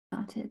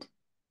started.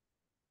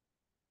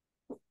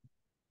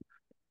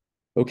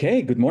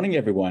 Okay, good morning,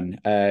 everyone.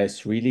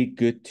 It's really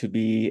good to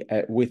be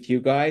with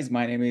you guys.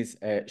 My name is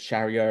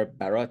Shahryar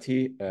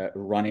Barati,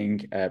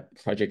 running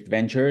Project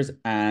Ventures,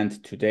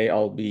 and today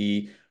I'll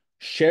be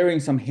sharing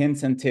some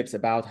hints and tips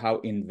about how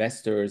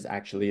investors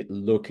actually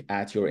look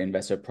at your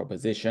investor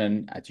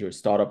proposition, at your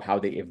startup, how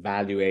they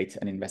evaluate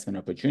an investment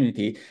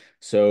opportunity.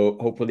 So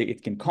hopefully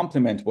it can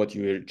complement what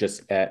you're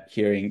just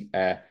hearing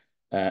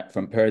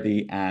from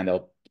Perdi, and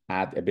I'll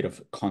add a bit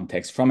of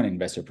context from an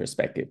investor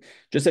perspective.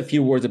 Just a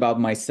few words about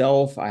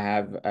myself. I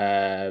have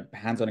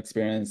hands-on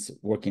experience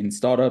working in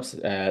startups,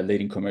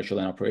 leading commercial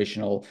and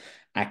operational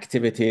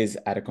activities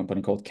at a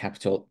company called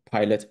Capital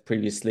Pilot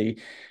previously.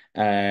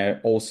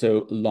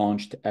 Also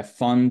launched a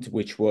fund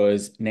which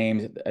was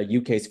named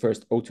UK's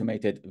first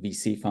automated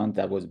VC fund.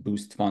 That was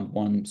Boost Fund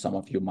One. Some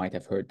of you might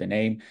have heard the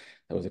name.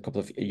 That was a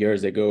couple of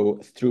years ago,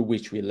 through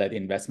which we led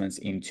investments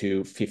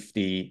into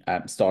 50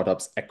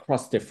 startups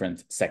across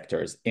different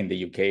sectors in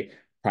the UK,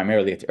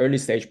 primarily at early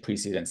stage,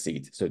 pre-seed and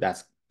seed. So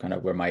that's kind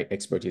of where my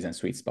expertise and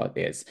sweet spot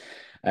is.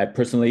 I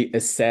personally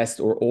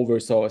assessed or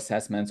oversaw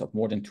assessments of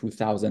more than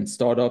 2,000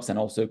 startups and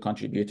also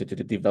contributed to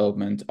the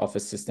development of a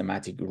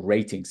systematic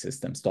rating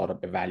system,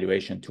 startup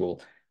evaluation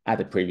tool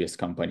at a previous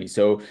company.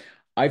 So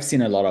I've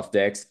seen a lot of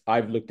decks.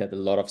 I've looked at a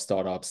lot of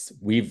startups.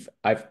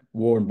 I've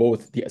worn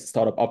both the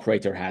startup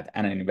operator hat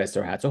and an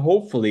investor hat. So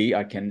hopefully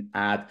I can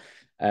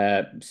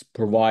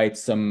provide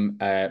some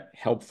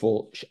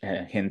helpful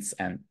hints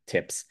and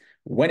tips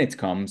when it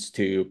comes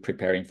to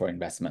preparing for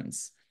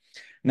investments.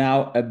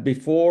 Now,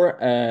 before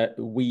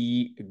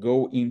we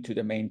go into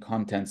the main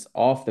contents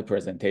of the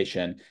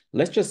presentation,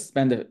 let's just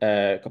spend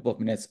a couple of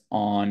minutes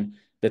on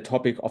the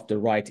topic of the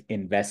right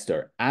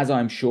investor. As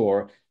I'm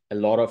sure a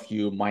lot of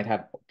you might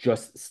have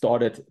just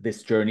started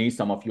this journey.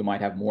 Some of you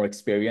might have more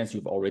experience.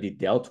 You've already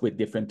dealt with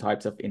different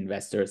types of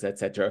investors,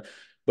 etc.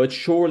 But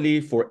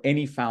surely for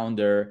any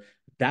founder,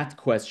 that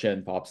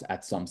question pops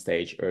at some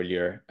stage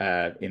earlier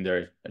in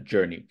their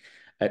journey.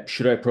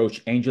 Should I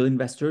approach angel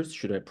investors?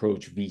 Should I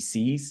approach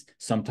VCs?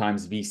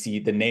 Sometimes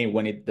VC, the name,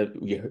 when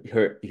you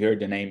hear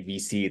the name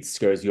VC, it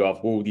scares you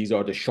off. Oh, these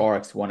are the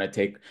sharks who want to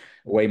take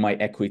away my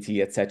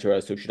equity,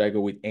 etc. So should I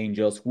go with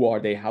angels? Who are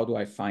they? How do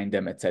I find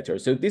them, etc.?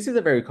 So this is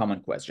a very common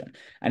question,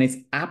 and it's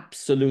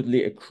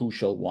absolutely a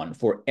crucial one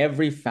for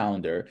every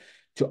founder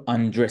to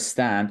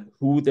understand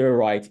who the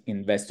right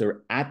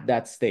investor at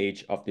that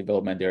stage of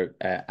development they're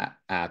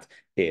at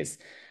is.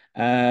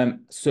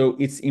 So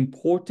it's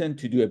important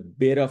to do a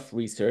bit of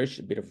research,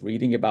 a bit of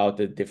reading about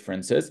the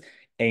differences.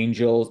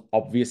 Angels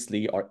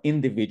obviously are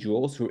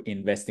individuals who are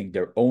investing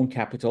their own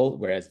capital,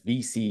 whereas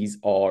VCs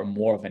are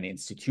more of an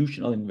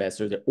institutional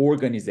investor. They're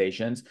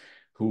organizations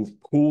who've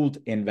pooled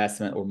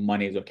investment or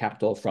money or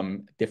capital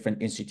from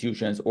different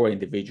institutions or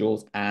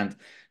individuals, and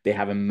they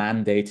have a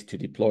mandate to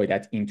deploy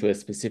that into a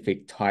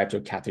specific types or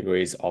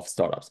categories of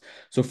startups.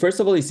 So first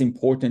of all, it's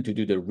important to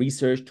do the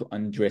research to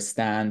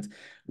understand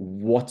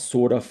what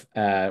sort of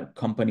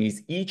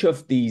companies each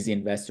of these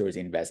investors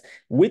invest.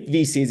 With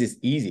VCs, it's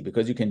easy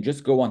because you can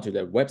just go onto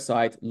their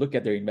website, look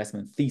at their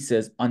investment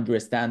thesis,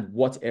 understand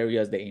what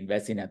areas they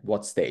invest in at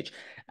what stage.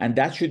 And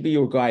that should be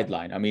your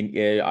guideline. I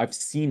mean, I've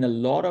seen a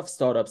lot of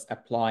startups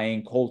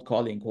applying, cold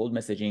calling, cold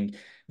messaging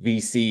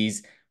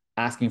VCs,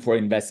 asking for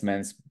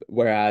investments.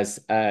 Whereas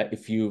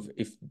if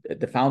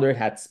the founder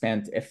had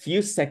spent a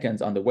few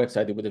seconds on the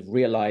website, they would have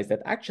realized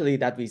that actually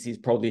that VC is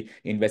probably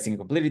investing in a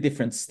completely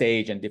different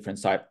stage and different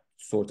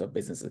sorts of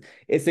businesses.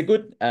 It's a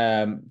good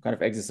kind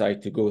of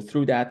exercise to go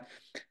through that.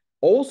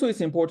 Also,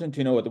 it's important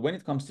to know that when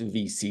it comes to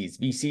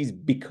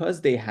VCs,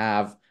 because they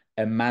have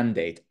a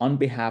mandate on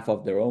behalf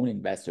of their own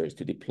investors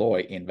to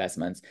deploy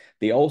investments,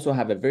 they also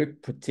have a very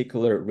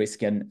particular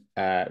risk and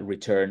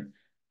return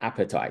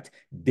appetite.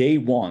 They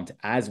want,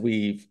 as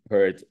we've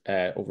heard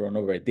over and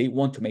over, they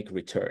want to make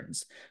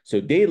returns. So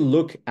they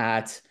look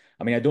at,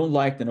 I mean, I don't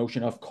like the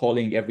notion of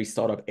calling every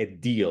startup a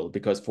deal,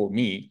 because for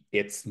me,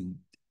 it's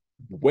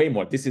way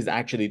more. This is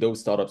actually, those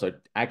startups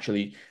are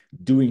actually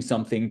doing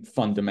something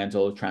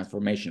fundamental,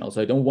 transformational.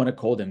 So I don't want to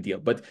call them deal.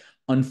 But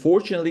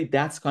unfortunately,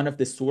 that's kind of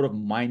the sort of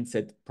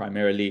mindset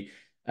primarily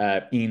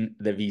in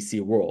the VC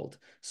world.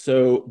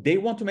 So they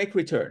want to make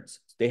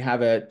returns. They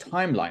have a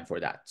timeline for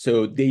that.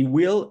 So they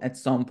will at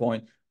some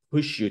point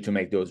push you to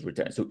make those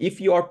returns. So if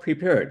you are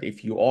prepared,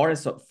 if you are a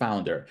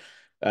founder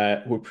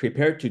who are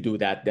prepared to do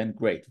that, then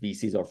great,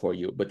 VCs are for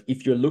you. But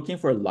if you're looking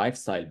for a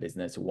lifestyle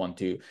business, who want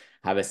to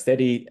have a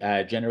steady,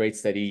 generate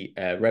steady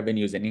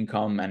revenues and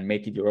income and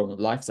make it your own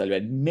lifestyle,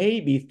 then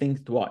maybe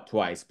think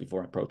twice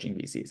before approaching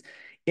VCs.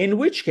 In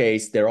which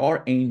case, there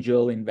are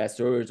angel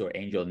investors or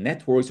angel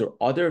networks or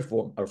other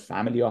form or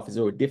family offices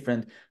or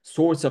different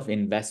sorts of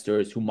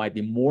investors who might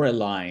be more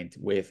aligned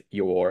with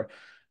your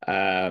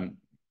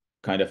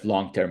kind of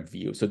long-term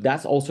view. So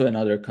that's also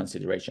another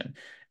consideration.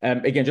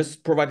 Again,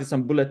 just provided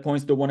some bullet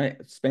points. Don't want to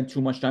spend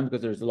too much time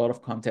because there's a lot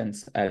of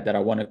content that I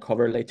want to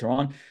cover later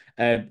on.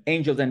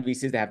 Angels and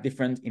VCs, they have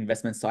different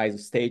investment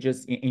size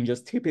stages.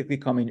 Angels typically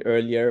come in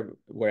earlier,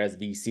 whereas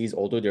VCs,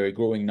 although they're a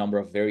growing number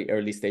of very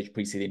early stage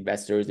pre-seed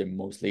investors, they're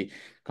mostly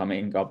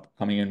coming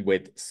in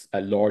with a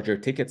larger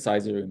ticket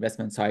sizes or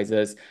investment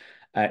sizes.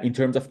 In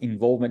terms of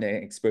involvement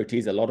and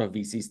expertise, a lot of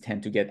VCs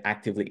tend to get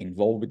actively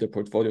involved with the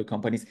portfolio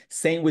companies.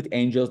 Same with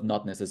angels,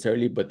 not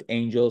necessarily, but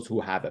angels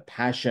who have a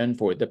passion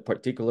for the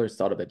particular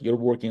startup that you're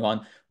working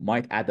on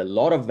might add a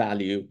lot of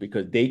value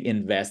because they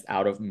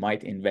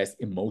might invest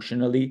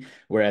emotionally,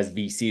 whereas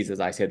VCs, as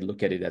I said,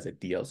 look at it as a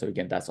deal. So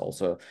again, that's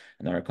also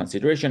another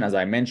consideration. As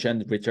I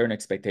mentioned, return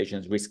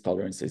expectations, risk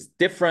tolerance is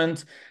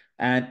different.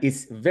 And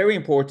it's very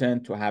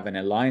important to have an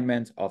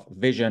alignment of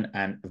vision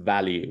and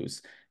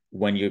values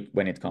when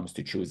it comes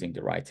to choosing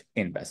the right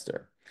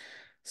investor.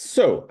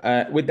 So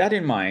with that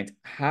in mind,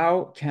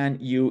 how can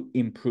you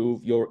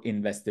improve your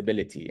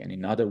investability? And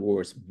in other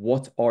words,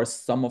 what are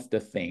some of the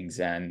things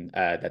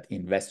that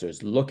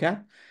investors look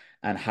at,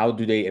 and how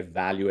do they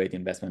evaluate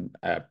investment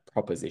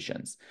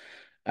propositions?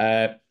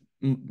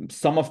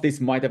 Some of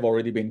this might have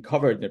already been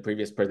covered in the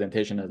previous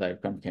presentation as I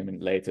came in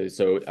later.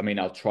 So, I mean,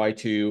 I'll try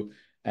to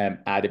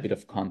add a bit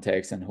of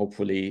context, and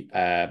hopefully,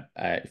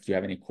 if you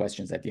have any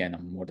questions at the end,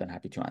 I'm more than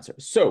happy to answer.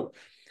 So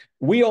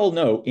we all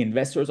know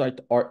investors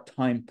are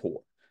time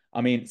poor. I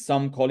mean,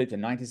 some call it a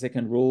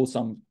 90-second rule,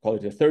 some call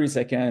it a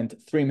 30-second,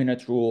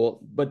 3-minute rule,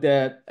 but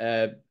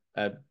the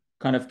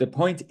kind of the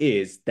point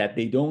is that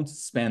they don't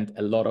spend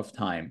a lot of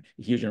time,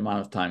 a huge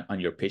amount of time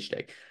on your pitch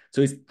deck. So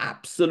it's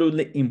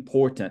absolutely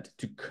important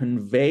to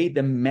convey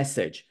the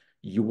message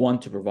you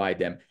want to provide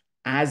them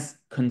as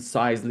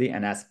concisely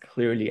and as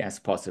clearly as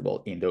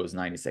possible in those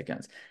 90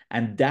 seconds.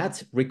 And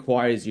that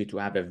requires you to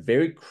have a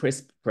very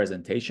crisp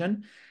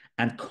presentation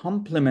and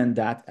complement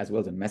that as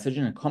well as a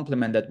messaging, and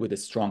complement that with a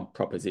strong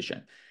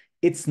proposition.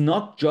 It's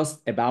not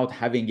just about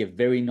having a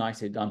very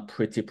nicely done,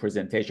 pretty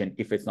presentation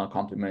if it's not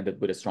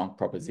complemented with a strong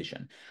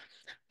proposition.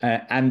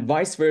 And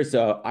vice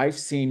versa, I've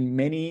seen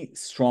many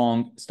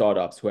strong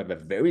startups who have a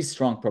very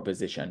strong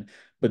proposition,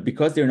 but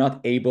because they're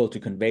not able to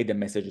convey the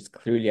messages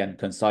clearly and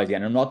concisely,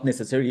 and I'm not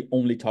necessarily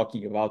only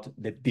talking about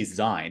the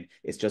design,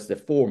 it's just the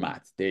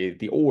format,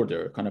 the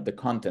order, kind of the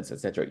contents,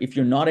 etc. If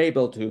you're not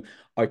able to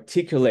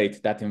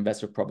articulate that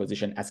investor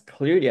proposition as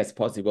clearly as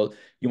possible,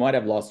 you might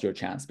have lost your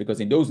chance, because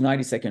in those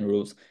 90-second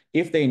rules,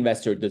 if the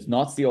investor does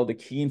not see all the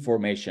key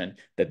information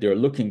that they're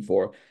looking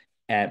for,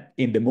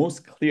 in the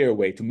most clear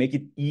way to make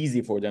it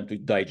easy for them to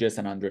digest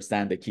and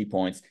understand the key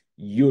points,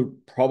 you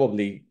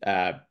probably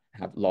have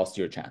lost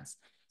your chance.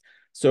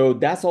 So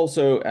that's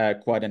also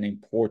quite an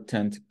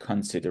important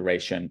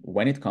consideration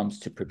when it comes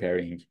to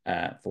preparing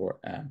for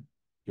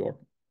your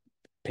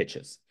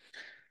pitches.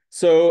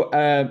 So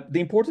the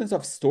importance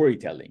of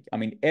storytelling. I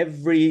mean,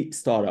 every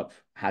startup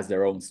has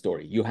their own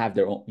story. You have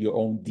your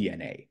own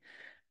DNA.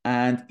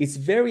 And it's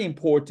very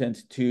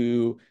important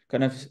to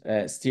kind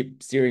of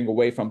steering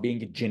away from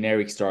being a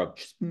generic startup.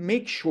 Just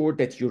make sure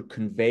that you're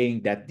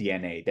conveying that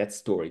DNA, that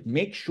story.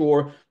 Make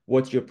sure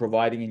what you're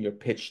providing in your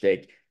pitch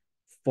deck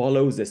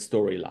follows a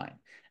storyline.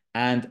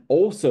 And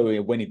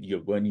also, when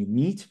you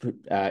meet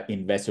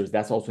investors,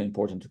 that's also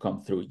important to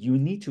come through. You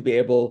need to be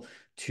able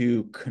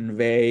to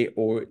convey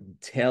or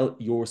tell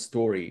your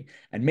story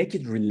and make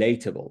it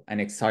relatable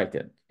and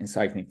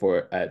exciting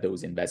for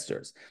those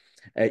investors.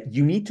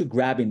 You need to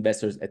grab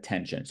investors'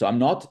 attention. So I'm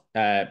not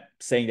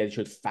saying that you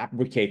should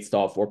fabricate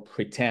stuff or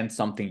pretend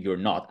something you're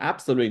not.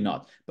 Absolutely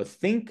not. But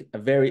think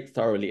very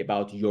thoroughly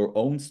about your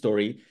own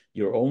story,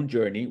 your own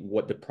journey,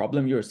 what the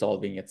problem you're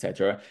solving,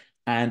 etc.,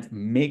 and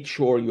make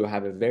sure you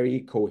have a very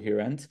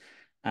coherent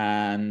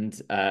and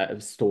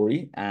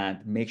story,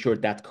 and make sure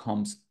that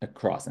comes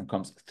across and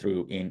comes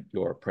through in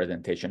your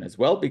presentation as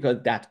well,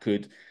 because that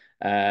could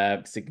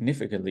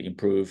significantly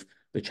improve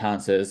the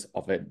chances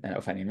of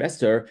an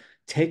investor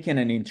taking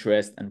an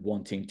interest and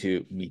wanting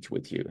to meet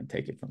with you and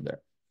take it from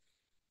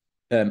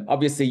there.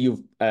 Obviously,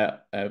 you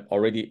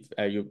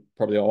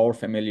probably are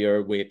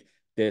familiar with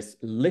this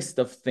list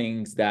of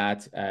things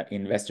that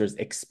investors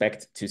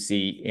expect to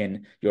see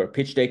in your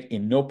pitch deck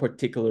in no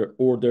particular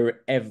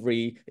order.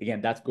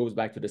 Again, that goes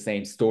back to the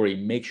same story.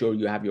 Make sure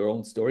you have your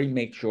own story.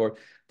 Make sure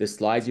the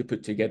slides you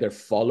put together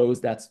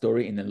follows that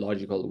story in a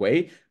logical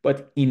way.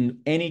 But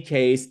in any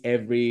case,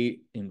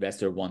 every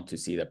investor wants to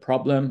see the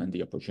problem and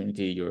the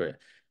opportunity you're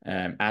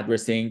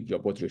addressing,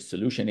 what your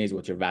solution is,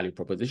 what your value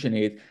proposition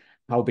is.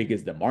 How big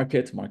is the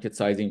market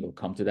sizing? We'll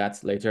come to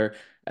that later.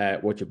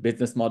 What your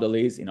business model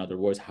is. In other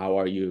words, how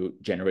are you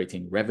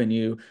generating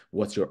revenue?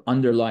 What's your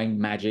underlying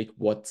magic?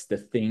 What's the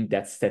thing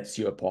that sets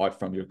you apart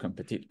from your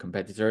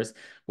competitors?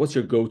 What's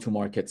your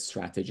go-to-market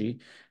strategy?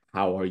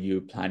 How are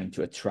you planning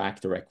to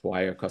attract or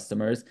acquire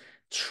customers?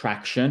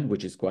 Traction,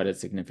 which is quite a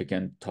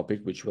significant topic,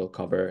 which we'll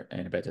cover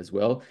in a bit as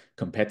well.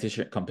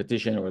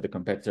 Competition or the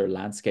competitor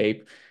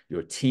landscape,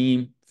 your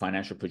team,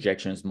 financial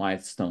projections,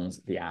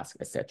 milestones, the ask,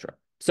 etc.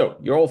 So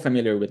you're all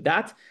familiar with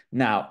that.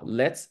 Now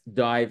let's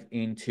dive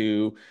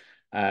into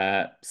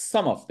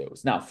some of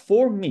those. Now,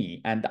 for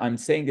me, and I'm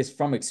saying this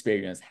from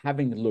experience,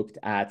 having looked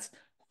at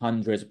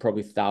hundreds,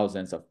 probably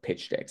thousands of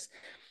pitch decks,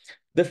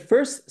 the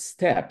first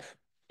step,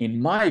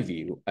 in my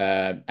view,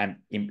 and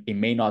it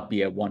may not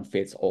be a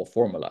one-fits-all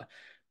formula,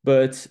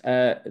 but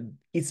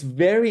it's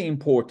very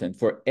important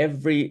for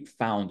every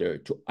founder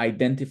to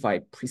identify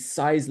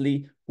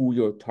precisely who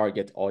your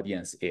target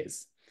audience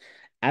is.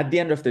 At the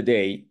end of the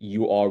day,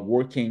 you are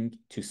working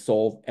to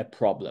solve a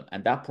problem,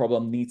 and that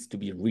problem needs to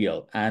be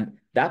real. And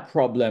that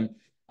problem,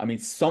 I mean,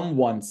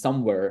 someone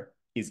somewhere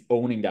is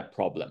owning that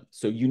problem.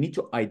 So you need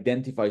to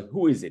identify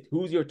who is it,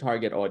 who's your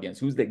target audience,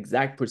 who's the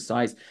exact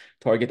precise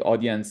target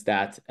audience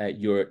that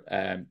you're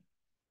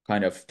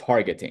kind of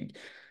targeting.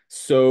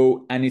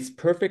 So, and it's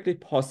perfectly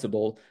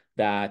possible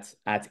that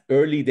at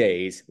early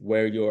days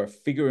where you're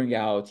figuring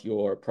out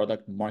your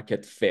product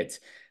market fit,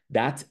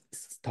 that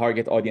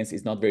target audience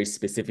is not very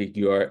specific.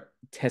 You're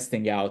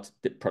testing out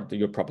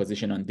your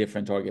proposition on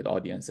different target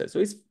audiences.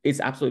 So it's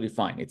absolutely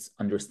fine. It's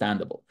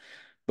understandable.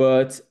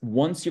 But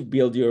once you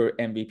build your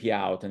MVP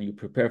out and you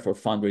prepare for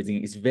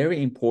fundraising, it's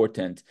very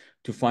important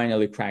to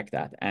finally crack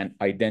that and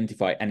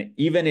identify. And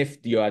even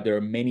if there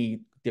are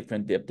many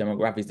different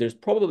demographics, there's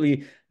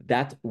probably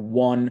that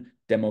one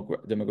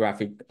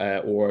demographic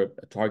or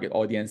target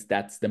audience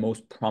that's the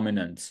most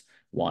prominent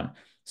one.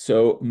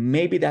 So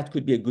maybe that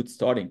could be a good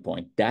starting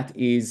point. That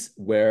is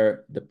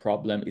where the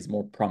problem is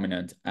more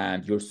prominent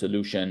and your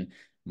solution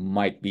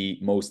might be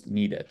most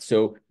needed.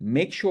 So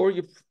make sure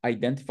you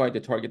identify the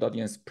target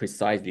audience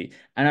precisely.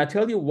 And I'll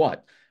tell you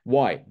what,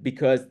 why?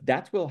 Because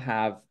that will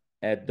have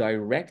a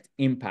direct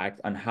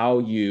impact on how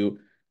you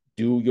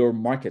do your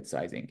market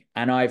sizing.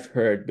 And I've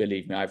heard,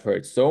 believe me, I've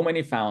heard so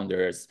many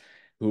founders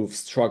who've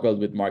struggled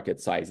with market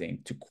sizing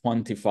to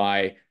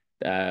quantify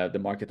the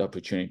market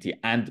opportunity.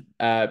 And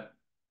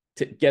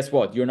guess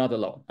what? You're not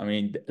alone. I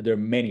mean, there are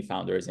many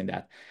founders in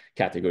that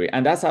category,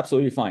 and that's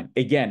absolutely fine.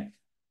 Again,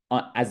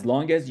 as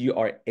long as you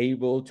are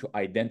able to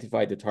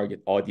identify the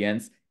target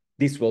audience,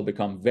 this will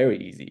become very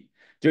easy.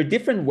 There are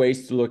different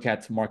ways to look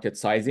at market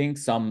sizing.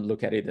 Some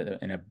look at it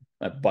in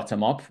a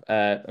bottom-up,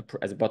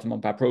 as a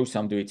bottom-up approach.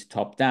 Some do it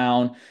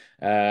top-down.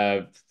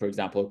 For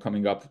example,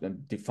 coming up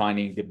and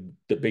defining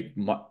the big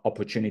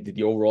opportunity,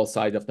 the overall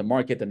size of the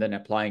market, and then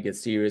applying a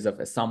series of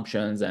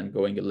assumptions and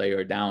going a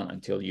layer down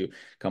until you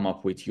come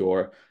up with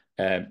your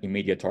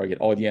immediate target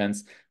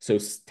audience. So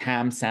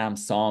TAM, SAM,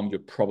 SOM, you're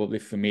probably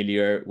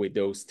familiar with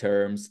those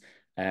terms.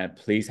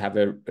 Please have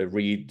a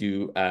read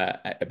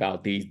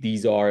about these.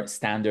 These are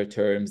standard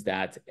terms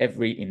that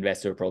every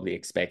investor probably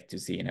expects to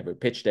see in every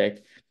pitch deck.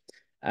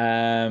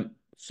 Going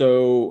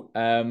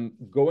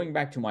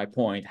back to my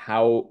point,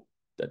 how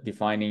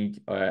defining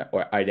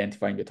or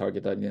identifying the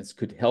target audience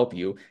could help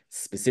you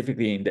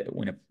specifically in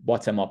a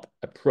bottom-up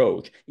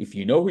approach. If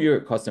you know who your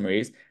customer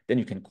is, then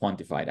you can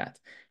quantify that.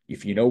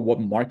 If you know what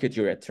market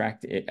you're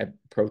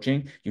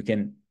approaching, you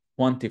can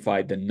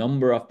quantify the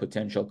number of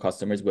potential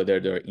customers, whether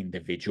they're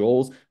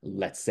individuals,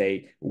 let's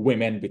say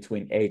women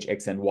between age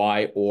X and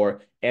Y,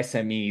 or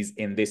SMEs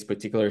in this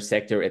particular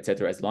sector,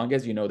 etc. As long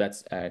as you know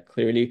that's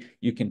clearly,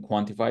 you can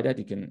quantify that.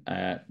 You can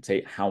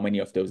say how many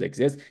of those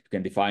exist. You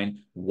can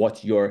define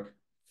what your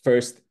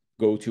first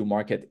go-to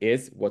market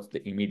is, what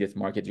the immediate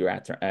market you're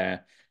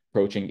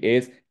approaching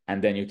is,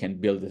 and then you can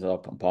build it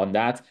up upon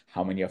that,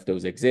 how many of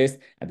those exist,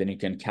 and then you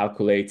can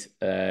calculate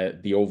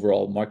the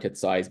overall market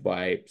size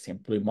by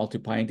simply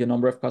multiplying the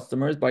number of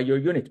customers by your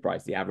unit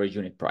price, the average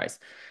unit price.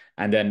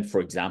 And then, for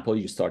example,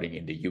 you're starting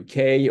in the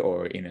UK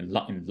or in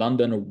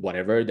London or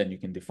whatever, then you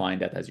can define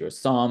that as your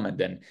SOM, and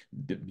then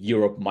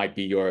Europe might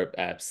be your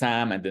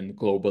SAM, and then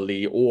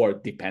globally, or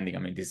depending, I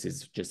mean, this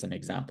is just an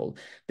example,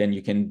 then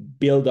you can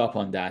build up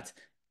on that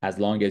as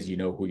long as you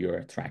know who you're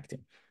attracting.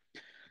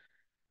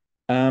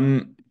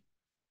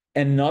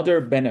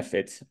 Another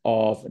benefit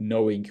of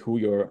knowing who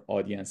your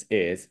audience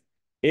is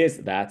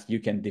that you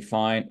can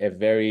define a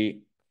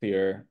very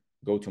clear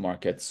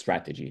go-to-market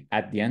strategy.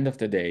 At the end of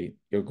the day,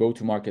 your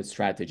go-to-market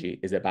strategy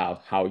is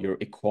about how you're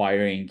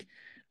acquiring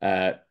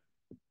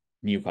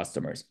new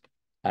customers,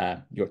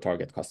 your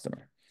target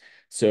customer.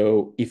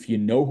 So if you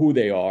know who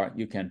they are,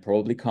 you can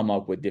probably come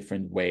up with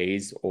different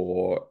ways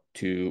or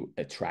to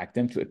attract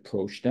them, to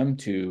approach them,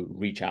 to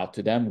reach out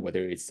to them,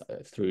 whether it's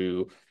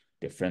through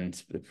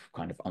different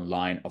kind of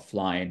online,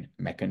 offline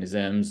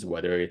mechanisms,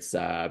 whether it's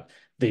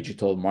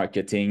digital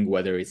marketing,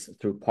 whether it's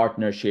through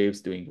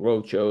partnerships, doing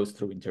roadshows,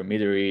 through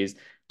intermediaries,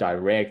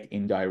 direct,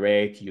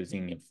 indirect,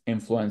 using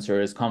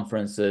influencers,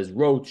 conferences,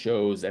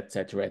 roadshows,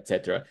 etc.,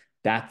 etc.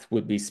 That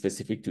would be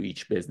specific to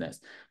each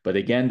business. But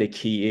again, the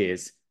key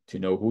is to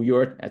know who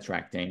you're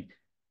attracting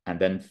and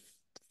then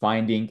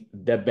finding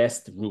the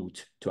best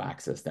route to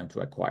access them,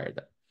 to acquire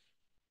them.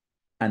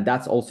 And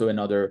that's also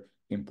another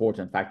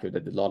important factor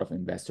that a lot of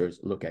investors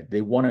look at.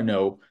 They want to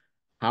know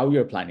how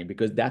you're planning,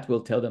 because that will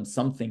tell them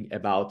something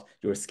about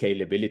your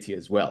scalability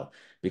as well.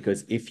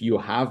 Because if you're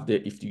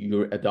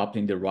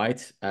adopting the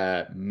right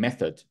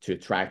method to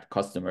attract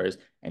customers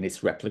and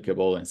it's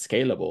replicable and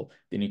scalable,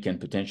 then you can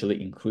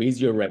potentially increase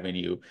your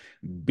revenue,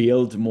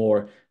 build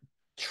more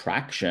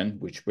traction,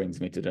 which brings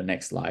me to the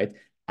next slide.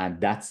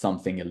 And that's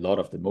something a lot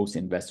of the most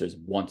investors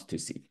want to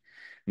see.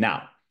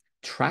 Now,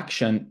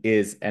 traction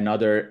is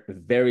another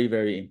very,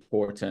 very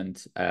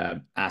important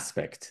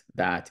aspect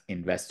that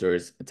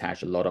investors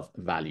attach a lot of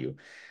value.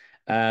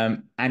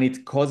 And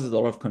it causes a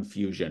lot of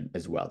confusion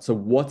as well. So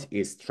what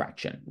is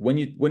traction? When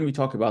we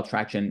talk about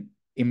traction,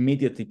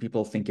 immediately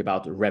people think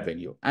about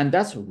revenue. And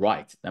that's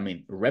right. I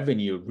mean,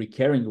 revenue,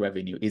 recurring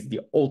revenue is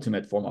the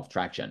ultimate form of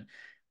traction.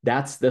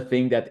 That's the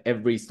thing that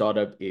every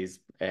startup is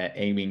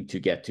aiming to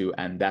get to.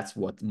 And that's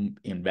what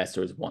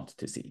investors want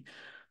to see.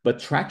 But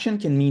traction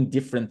can mean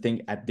different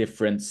things at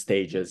different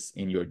stages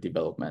in your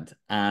development.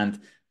 And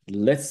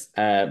let's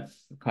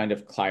kind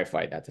of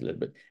clarify that a little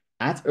bit.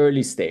 At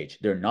early stage,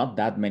 there are not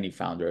that many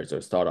founders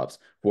or startups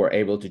who are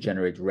able to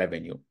generate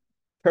revenue.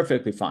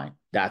 Perfectly fine.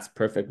 That's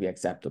perfectly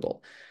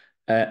acceptable.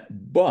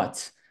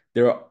 But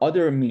there are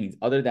other means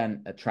other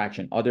than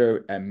attraction,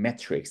 other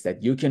metrics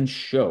that you can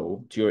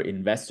show to your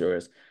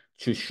investors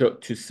to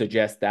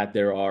suggest that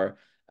there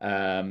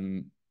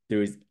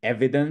is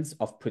evidence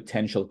of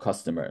potential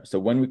customers. So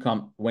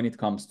when it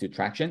comes to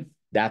traction,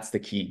 that's the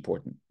key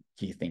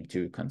thing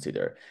to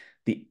consider.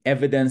 The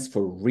evidence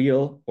for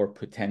real or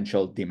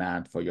potential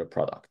demand for your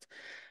product.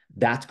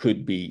 That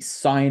could be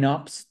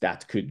signups,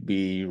 that could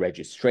be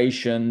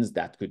registrations,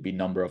 that could be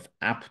number of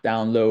app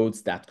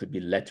downloads, that could be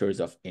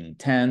letters of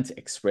intent,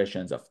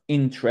 expressions of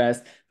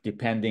interest,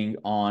 depending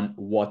on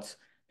what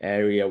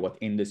area, what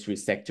industry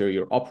sector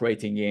you're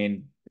operating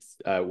in,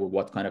 or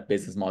what kind of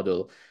business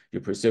model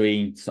you're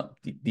pursuing. So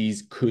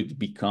these could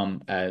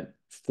become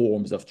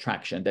forms of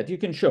traction that you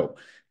can show.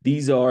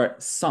 These are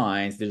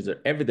signs, these are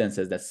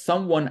evidences that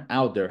someone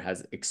out there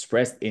has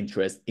expressed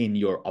interest in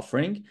your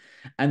offering,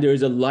 and there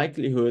is a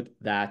likelihood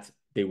that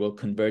they will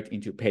convert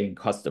into paying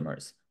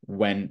customers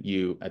when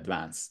you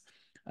advance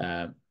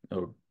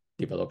or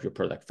develop your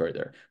product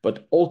further.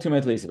 But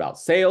ultimately, it's about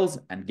sales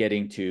and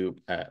getting to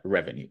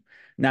revenue.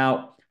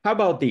 Now, how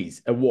about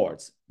these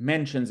awards,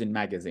 mentions in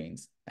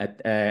magazines,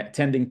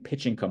 attending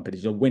pitching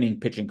competitions or winning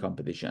pitching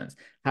competitions,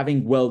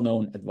 having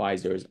well-known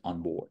advisors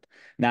on board?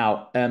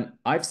 Now,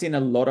 I've seen a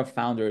lot of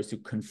founders who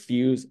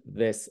confuse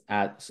this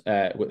as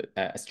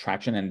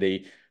traction, and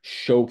they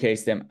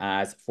showcase them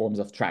as forms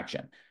of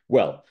traction.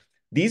 Well,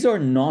 these are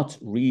not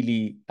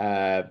really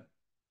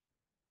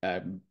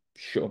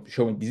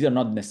these are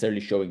not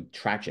necessarily showing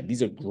traction.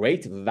 These are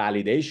great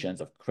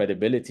validations of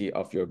credibility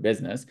of your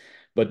business,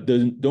 but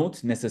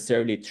don't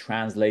necessarily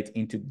translate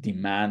into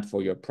demand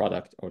for your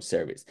product or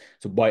service.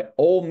 So by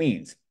all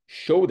means,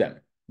 show them,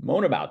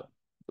 moan about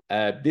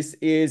them. This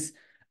is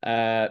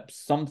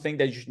something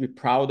that you should be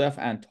proud of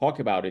and talk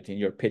about it in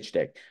your pitch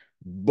deck,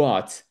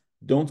 but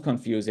don't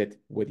confuse it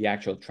with the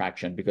actual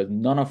traction, because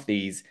none of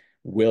these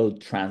will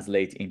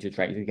translate into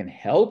traction. It can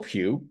help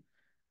you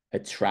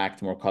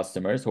attract more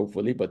customers,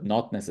 hopefully, but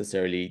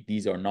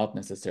these are not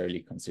necessarily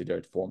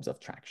considered forms of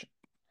traction.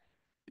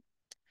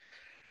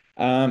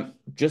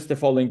 Just the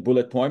following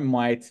bullet point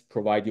might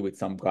provide you with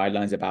some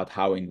guidelines about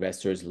how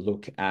investors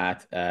look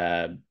at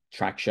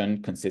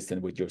traction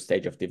consistent with your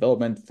stage of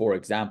development. For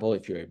example,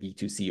 if you're a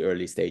B2C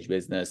early stage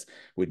business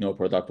with no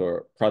product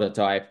or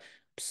prototype,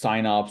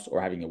 signups or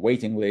having a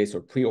waiting list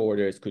or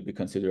pre-orders could be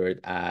considered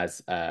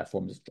as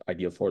forms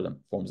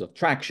of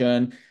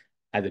traction.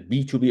 As a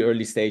B2B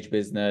early stage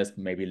business,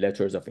 maybe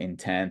letters of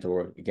intent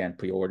or, again,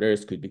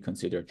 pre-orders could be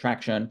considered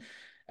traction.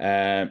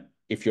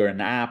 If you're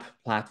an app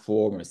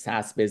platform or a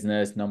SaaS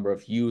business, number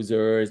of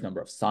users, number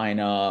of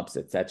signups,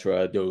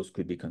 etc., those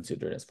could be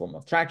considered as form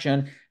of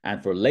traction.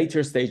 And for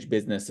later stage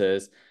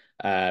businesses,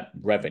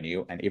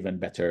 revenue, and even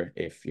better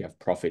if you have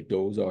profit,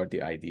 those are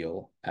the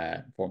ideal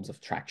forms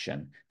of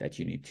traction that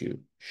you need to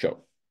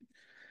show.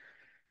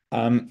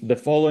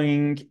 The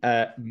following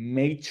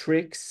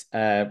matrix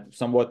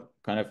somewhat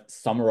kind of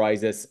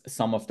summarizes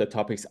some of the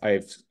topics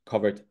I've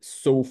covered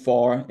so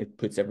far. It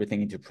puts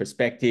everything into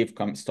perspective,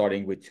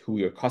 starting with who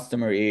your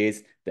customer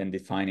is, then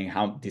defining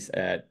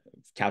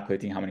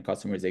calculating how many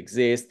customers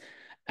exist,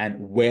 and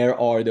where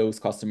are those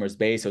customers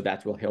based. So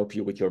that will help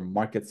you with your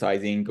market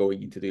sizing,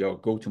 going into your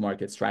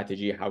go-to-market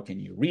strategy. How can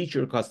you reach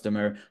your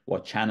customer?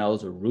 What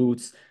channels or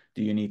routes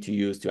do you need to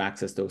use to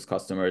access those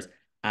customers?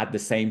 At the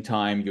same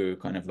time, you're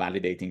kind of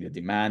validating the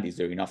demand. Is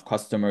there enough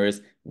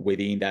customers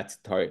within that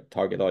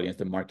target audience,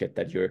 the market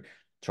that you're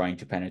trying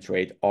to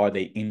penetrate? Are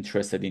they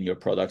interested in your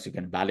products? You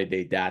can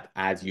validate that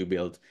as you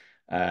build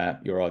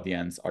your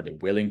audience. Are they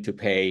willing to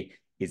pay?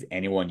 Is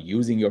anyone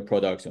using your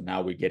product? So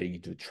now we're getting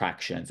into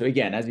traction. So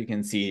again, as you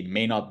can see, it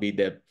may not be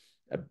the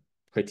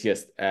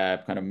prettiest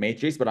kind of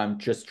matrix, but I'm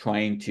just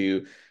trying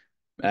to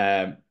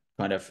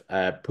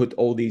put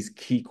all these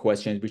key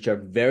questions, which are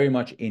very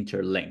much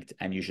interlinked,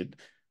 and you should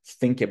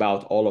think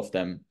about all of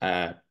them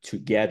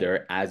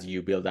together as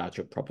you build out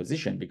your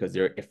proposition, because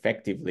they're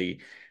effectively,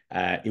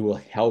 it will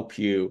help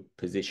you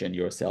position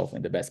yourself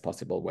in the best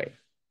possible way.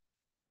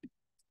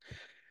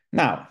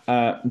 Now,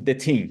 the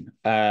team.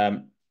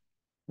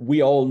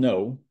 We all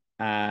know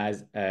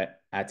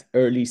at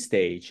early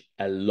stage,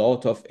 a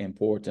lot of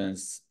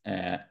importance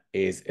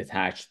is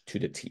attached to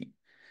the team.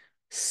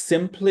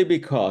 simply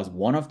because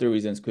one of the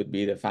reasons could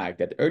be the fact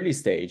that early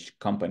stage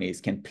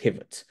companies can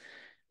pivot.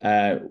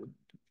 Uh,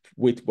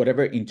 with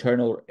whatever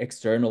internal or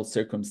external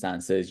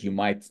circumstances, you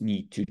might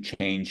need to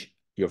change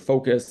your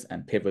focus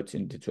and pivot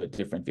into a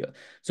different field.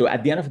 So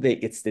at the end of the day,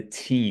 it's the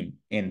team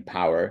in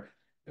power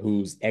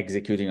who's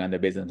executing on the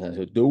business plan.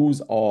 So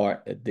those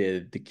are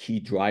the key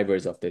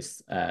drivers of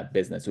this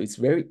business. So it's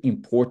very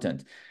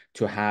important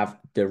to have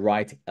the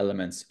right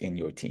elements in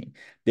your team.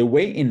 The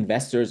way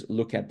investors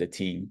look at the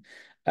team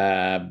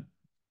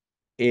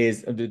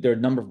is there are a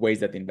number of ways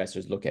that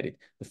investors look at it.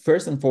 The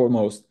first and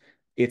foremost,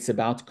 it's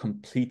about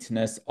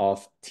completeness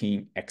of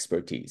team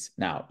expertise.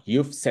 Now,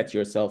 you've set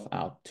yourself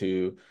out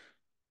to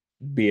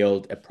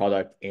build a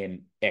product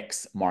in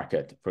X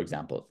market, for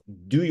example.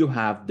 Do you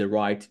have the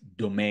right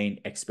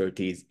domain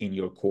expertise in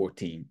your core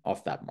team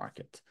of that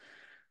market?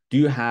 Do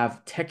you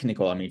have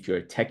technical, I mean, if you're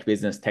a tech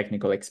business,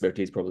 technical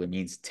expertise probably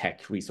means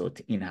tech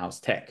resource, in-house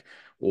tech,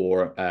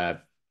 or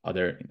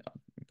other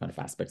kind of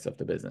aspects of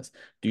the business.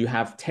 Do you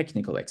have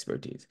technical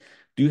expertise?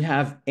 Do you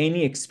have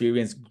any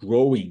experience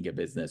growing a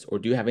business, or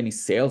do you have any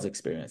sales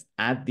experience?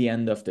 At the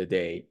end of the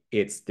day,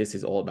 this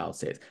is all about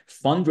sales.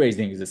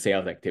 Fundraising is a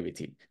sales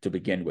activity to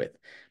begin with,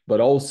 but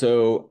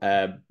also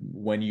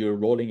when you're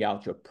rolling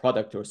out your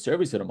product or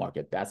service to the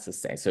market, that's the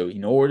same. So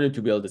in order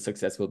to build a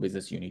successful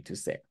business, you need to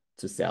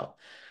sell.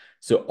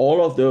 So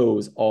all of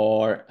those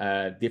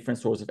are different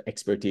sources of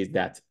expertise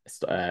that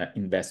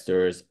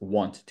investors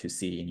want to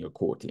see in your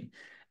core team.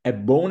 A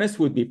bonus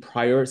would be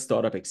prior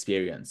startup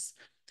experience.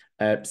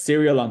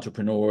 Serial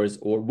entrepreneurs,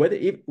 or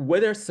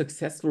whether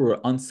successful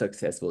or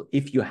unsuccessful,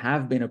 if you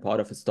have been a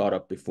part of a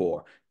startup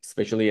before,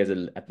 especially at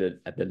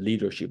the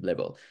leadership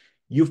level,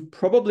 you've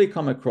probably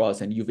come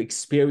across and you've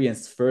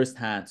experienced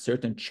firsthand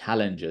certain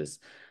challenges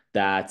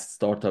that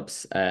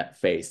startups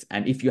face.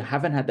 And if you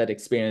haven't had that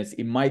experience,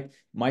 it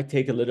might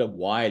take a little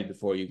while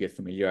before you get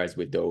familiarized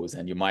with those,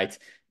 and you might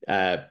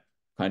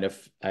kind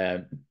of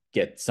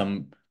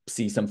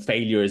see some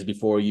failures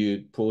before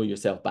you pull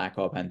yourself back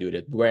up and do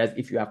it. Whereas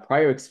if you have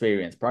prior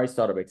experience, prior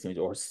startup experience,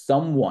 or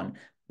someone,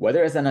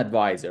 whether as an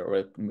advisor or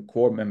a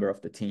core member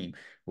of the team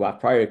who have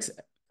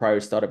prior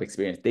startup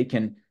experience, they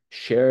can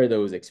share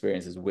those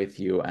experiences with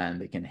you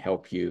and they can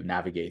help you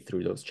navigate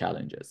through those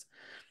challenges.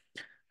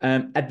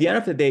 At the end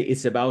of the day,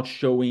 it's about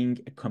showing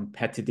a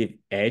competitive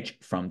edge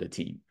from the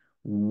team.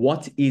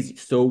 What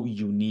is so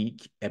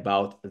unique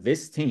about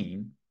this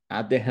team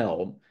at the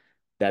helm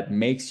that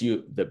makes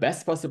you the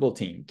best possible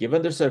team,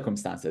 given the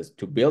circumstances,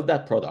 to build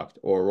that product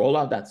or roll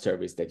out that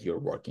service that you're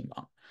working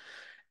on?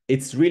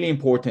 It's really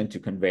important to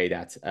convey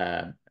that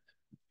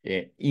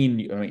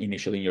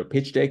initially in your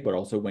pitch deck, but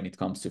also when it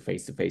comes to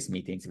face-to-face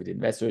meetings with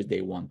investors,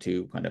 they want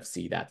to kind of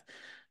see that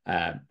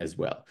as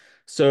well.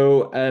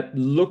 So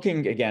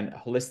looking again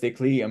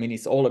holistically, I mean,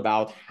 it's all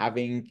about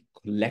having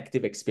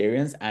collective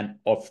experience. And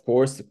of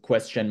course, the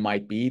question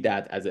might be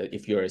that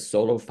if you're a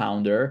solo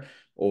founder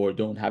or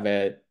don't have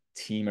a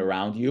team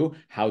around you,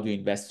 how do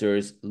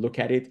investors look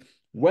at it?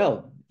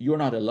 Well, you're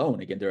not alone.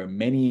 Again, there are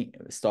many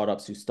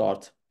startups who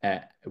start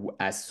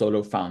as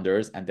solo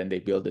founders and then they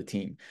build a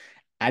team.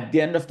 At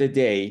the end of the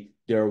day,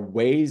 there are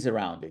ways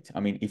around it.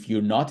 I mean, if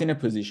you're not in a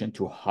position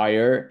to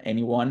hire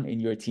anyone in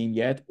your team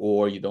yet,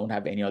 or you don't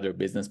have any other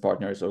business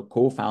partners or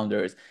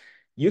co-founders,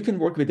 you can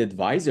work with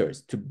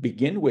advisors to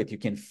begin with. You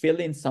can fill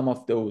in some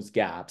of those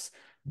gaps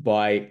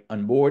by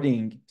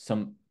onboarding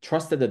some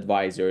trusted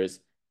advisors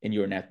in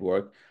your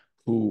network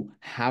who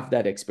have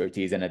that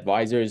expertise. And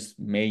advisors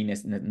may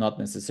not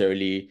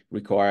necessarily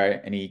require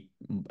any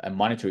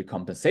monetary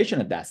compensation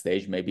at that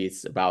stage. Maybe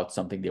it's about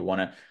something they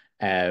want to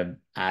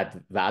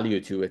add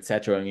value to,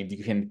 etc. I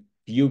mean,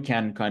 you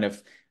can kind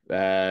of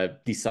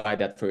decide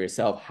that for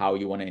yourself how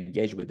you want to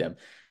engage with them.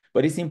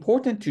 But it's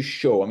important to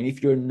show, I mean,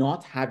 if you're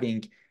not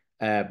having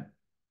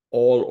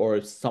all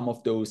or some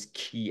of those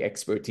key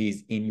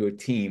expertise in your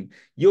team,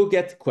 you'll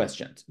get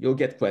questioned.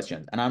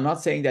 And I'm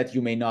not saying that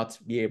you may not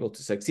be able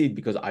to succeed,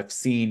 because I've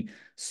seen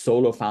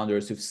solo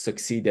founders who've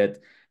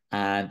succeeded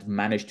and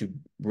managed to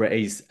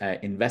raise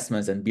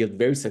investments and build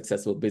very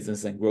successful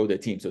business and grow the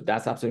team. So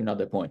that's absolutely not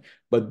the point.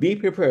 But be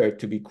prepared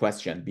to be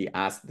questioned, be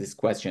asked this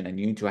question, and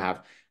you need to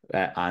have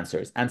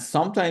answers. And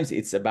sometimes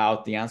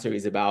the answer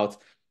is about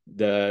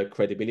the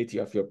credibility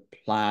of your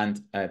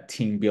planned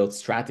team build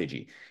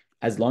strategy.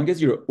 As long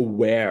as you're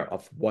aware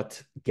of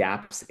what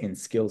gaps in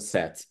skill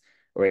set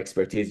or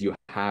expertise you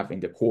have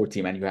in the core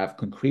team, and you have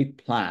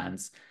concrete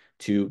plans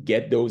to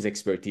get those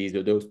expertise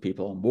or those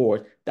people on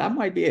board, that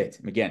might be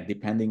it. Again,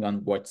 depending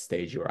on what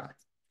stage you're at.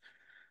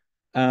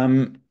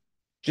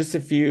 Just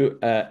a few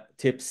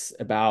tips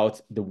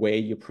about the way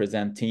you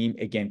present team.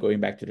 Again, going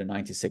back to the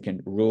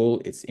 90-second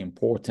rule, it's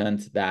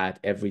important that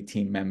every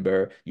team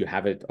member, you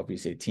have it,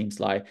 obviously, a team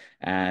slide,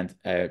 and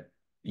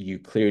you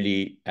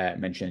clearly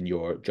mention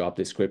your job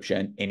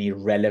description. Any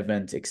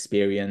relevant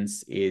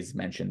experience is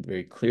mentioned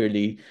very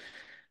clearly,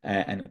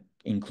 and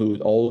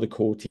include all the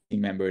core team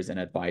members and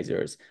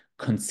advisors.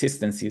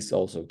 Consistency is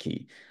also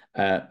key.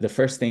 The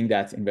first thing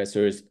that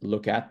investors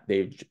look at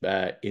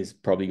is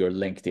probably your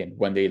LinkedIn.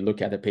 When they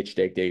look at a pitch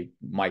deck, they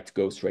might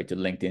go straight to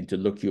LinkedIn to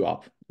look you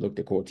up, look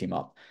the core team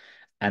up,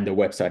 and the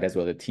website as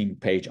well, the team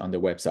page on the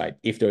website.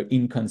 If there are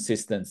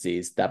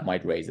inconsistencies, that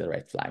might raise a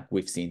red flag.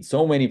 We've seen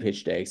so many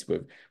pitch decks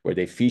where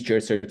they feature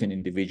certain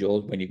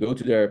individuals. When you go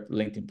to their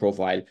LinkedIn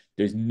profile,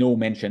 there's no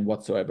mention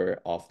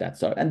whatsoever of that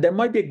stuff. And there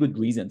might be a good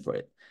reason for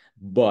it.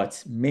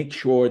 But make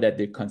sure that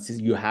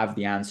you have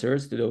the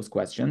answers to those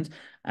questions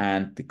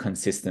and the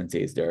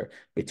consistency is there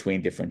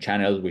between different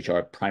channels, which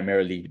are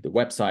primarily the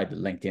website, the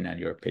LinkedIn,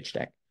 and your pitch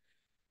deck.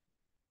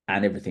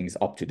 And everything is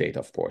up to date,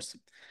 of course.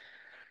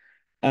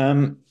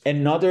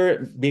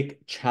 Another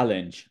big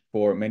challenge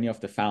for many of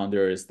the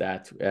founders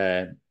that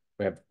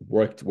we have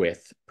worked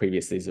with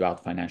previously is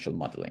about financial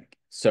modeling.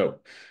 So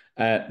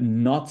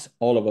not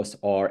all of us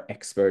are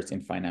experts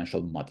in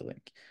financial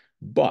modeling,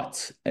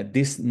 but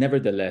this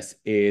nevertheless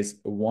is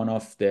one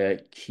of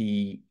the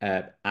key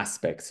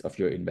aspects of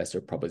your investor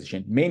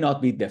proposition. May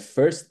not be the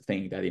first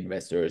thing that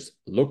investors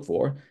look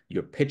for.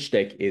 Your pitch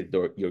deck is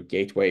your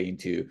gateway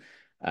into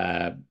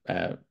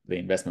the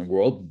investment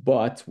world.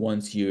 But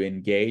once you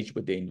engage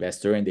with the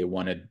investor and they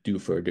want to do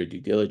further due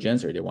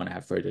diligence or they want to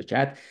have further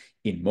chat,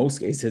 in most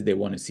cases, they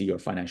want to see your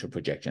financial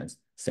projections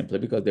simply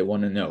because they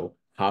want to know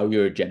how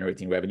you're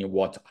generating revenue,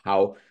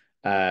 how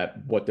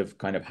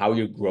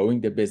you're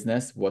growing the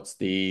business, what's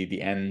the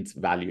end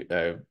value,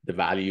 the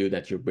value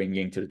that you're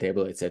bringing to the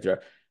table, etc.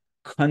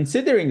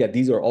 Considering that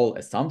these are all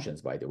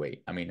assumptions, by the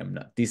way, I mean,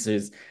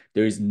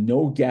 there is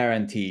no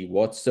guarantee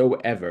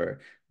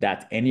whatsoever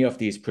that any of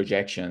these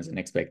projections and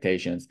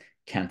expectations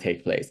can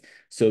take place.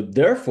 So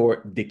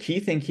therefore, the key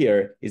thing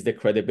here is the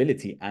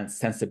credibility and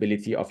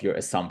sensibility of your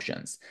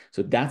assumptions.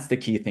 So that's the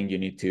key thing you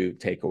need to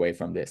take away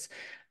from this.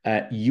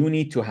 You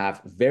need to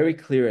have very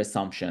clear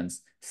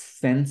assumptions,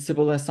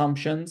 sensible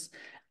assumptions,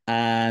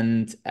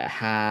 and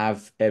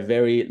have a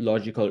very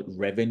logical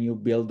revenue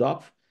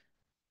build-up.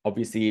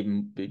 Obviously,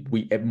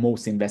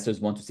 most investors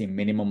want to see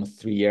minimum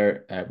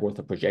 3-year worth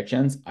of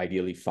projections,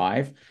 ideally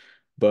 5.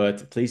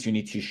 But at least you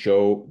need to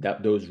show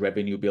that those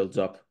revenue build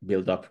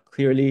up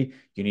clearly.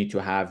 You need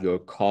to have your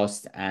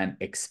cost and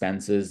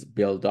expenses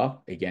build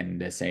up, again, in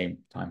the same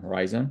time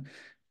horizon,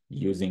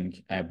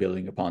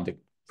 building upon the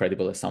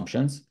credible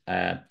assumptions,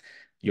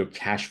 your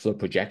cash flow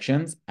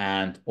projections,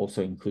 and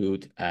also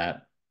include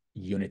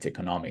unit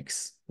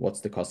economics. What's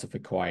the cost of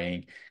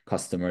acquiring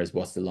customers?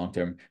 What's the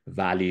long-term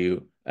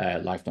value,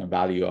 lifetime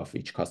value of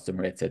each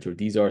customer, etc.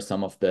 These are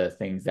some of the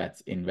things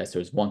that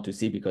investors want to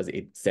see because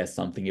it says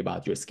something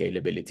about your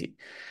scalability.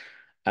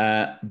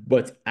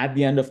 But at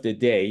the end of the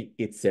day,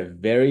 it's a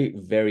very,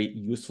 very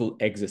useful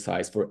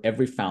exercise for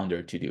every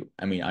founder to do.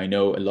 I mean, I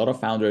know a lot of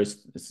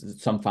founders,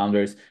 some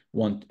founders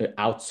want to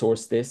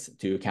outsource this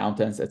to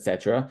accountants,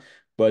 etc.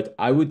 But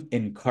I would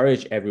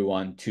encourage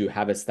everyone to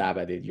have a stab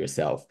at it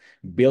yourself.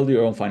 Build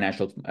your own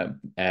financial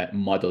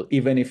model,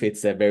 even if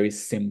it's a very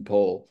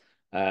simple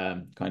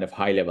kind of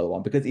high level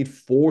one, because it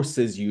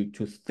forces you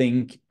to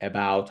think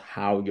about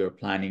how you're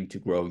planning to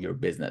grow your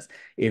business.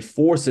 It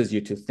forces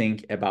you to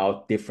think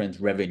about different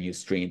revenue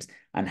streams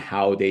and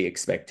how they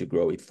expect to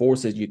grow. It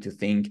forces you to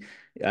think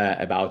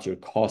about your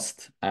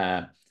cost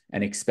and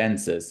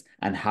expenses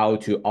and how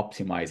to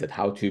optimize it,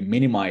 how to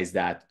minimize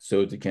that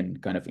so you can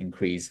kind of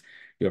increase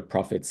your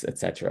profits,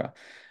 etc.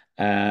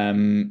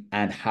 And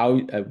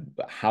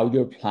how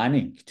you're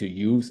planning to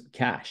use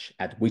cash.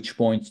 At which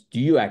point do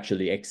you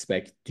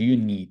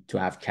need to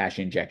have cash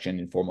injection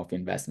in form of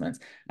investments,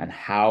 and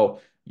how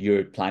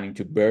you're planning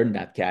to burn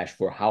that cash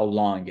for how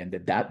long, and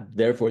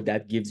therefore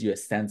that gives you a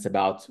sense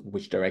about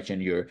which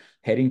direction you're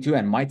heading to,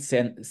 and might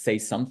say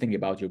something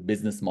about your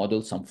business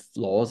model, some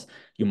flaws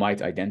you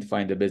might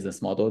identify in the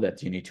business model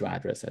that you need to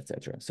address,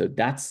 etc. So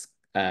that's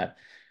kind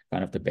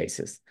of the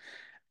basis.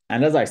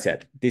 And as I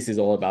said, this is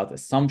all about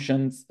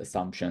assumptions,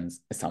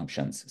 assumptions,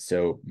 assumptions.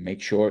 So make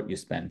sure you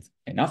spend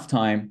enough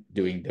time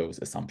doing those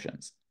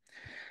assumptions.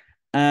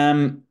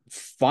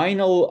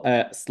 Final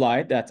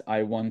slide that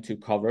I want to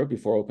cover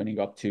before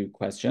opening up to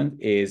questions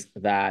is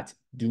that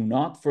do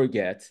not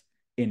forget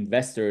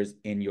investors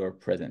in your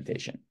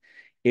presentation.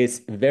 It's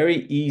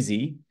very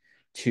easy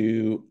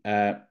to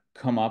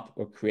come up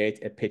or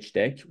create a pitch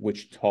deck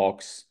which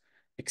talks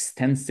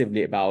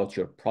extensively about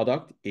your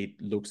product.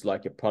 It looks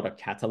like a product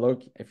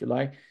catalog, if you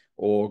like,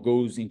 or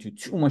goes into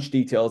too much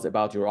details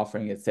about your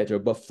offering, etc.,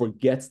 but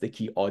forgets the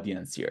key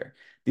audience here.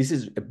 This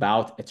is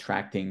about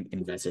attracting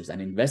investors,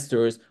 and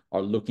investors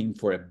are looking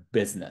for a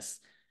business,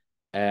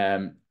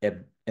 a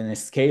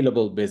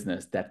scalable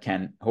business that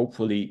can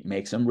hopefully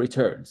make some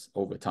returns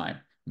over time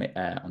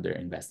on their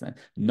investment,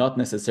 not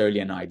necessarily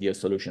an ideal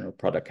solution or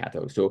product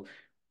catalog. So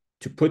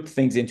to put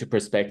things into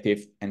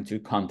perspective and to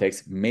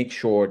context, make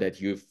sure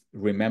that you've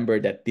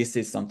remembered that this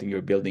is something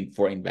you're building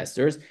for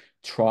investors.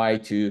 Try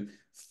to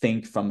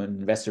think from an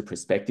investor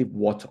perspective,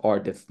 what are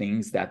the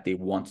things that they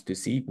want to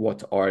see?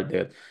 What are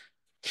the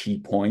key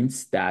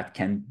points that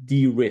can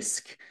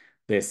de-risk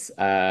this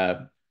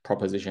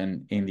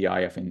proposition in the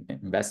eye of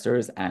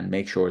investors, and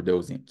make sure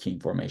those key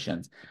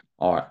informations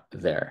are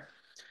there.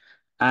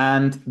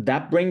 And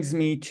that brings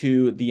me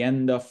to the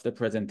end of the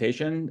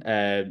presentation.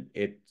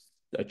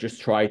 I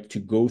just tried to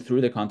go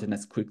through the content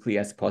as quickly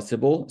as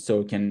possible so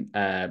we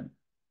can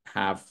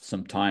have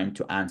some time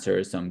to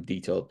answer some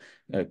detailed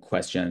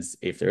questions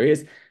if there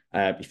is.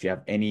 If you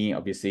have any,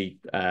 obviously,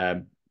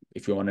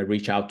 if you want to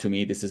reach out to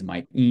me, this is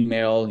my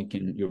email.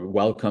 You're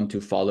welcome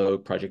to follow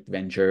Project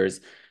Ventures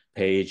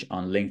page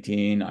on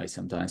LinkedIn. I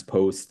sometimes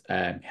post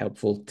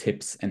helpful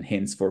tips and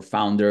hints for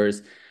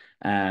founders,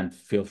 and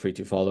feel free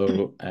to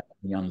follow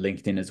me on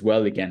LinkedIn as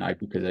well. Again,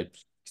 because I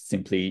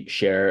simply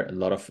share a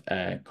lot of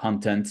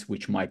content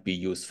which might be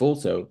useful.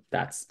 So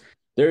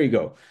there you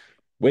go.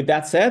 With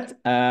that said,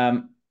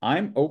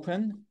 I'm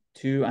open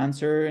to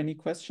answer any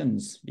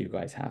questions you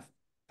guys have.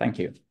 Thank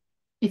you.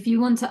 If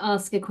you want to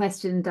ask a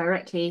question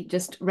directly,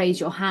 just raise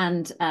your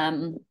hand.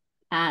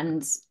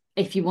 And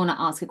if you want to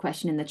ask a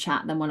question in the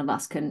chat, then one of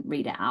us can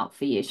read it out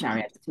for you,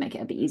 Shahryar, to make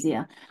it a bit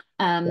easier.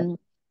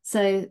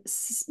 So do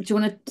you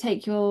want to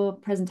take your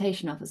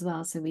presentation off as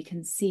well so we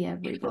can see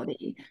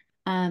everybody?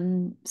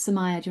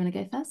 Samaya, do you want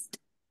to go first?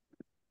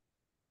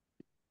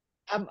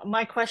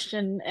 My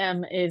question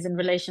is in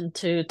relation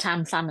to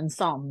TAM, SAM, and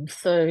SOM.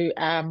 So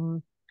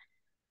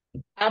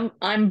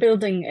I'm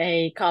building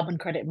a carbon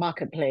credit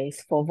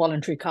marketplace for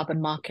voluntary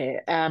carbon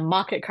market.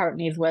 Market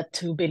currently is worth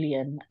 2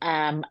 billion,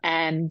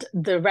 and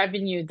the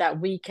revenue that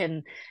we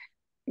can,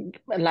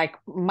 like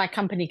my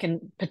company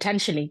can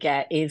potentially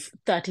get, is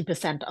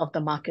 30% of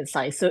the market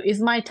size. So is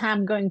my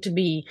TAM going to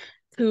be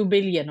 2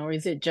 billion, or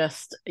is it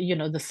just,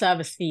 the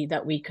service fee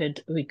that we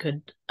could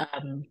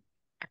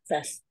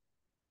access?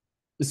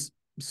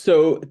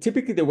 So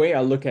typically the way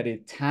I look at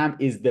it, TAM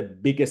is the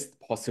biggest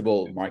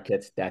possible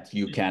market that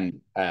you can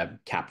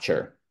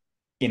capture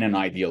in an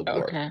ideal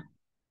world. Okay.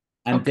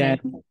 And then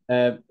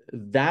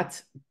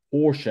that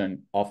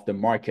portion of the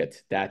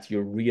market that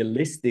you're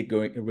realistically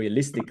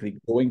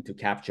going to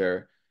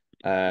capture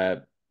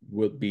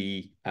will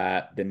be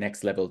the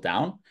next level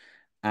down.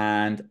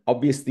 And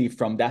obviously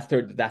from that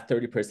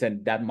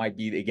 30%, that might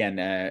be, again,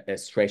 a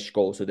stretch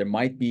goal. So there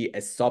might be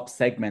a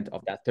sub-segment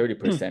of that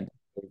 30%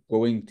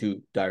 going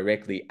to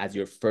directly as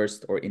your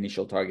first or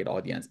initial target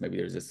audience. Maybe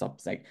there's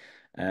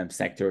a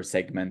sector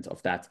segment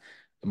of that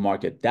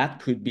market.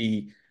 That could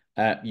be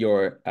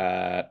your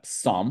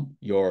SOM,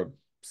 your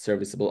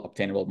serviceable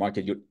obtainable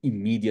market, your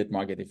immediate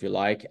market, if you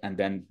like, and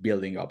then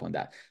building up on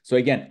that. So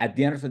again, at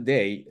the end of the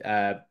day,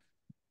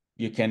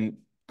 you can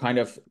kind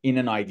of, in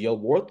an ideal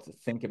world,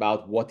 think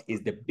about what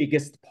is the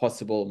biggest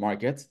possible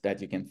market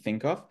that you can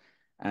think of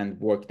and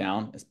work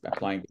down,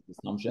 applying these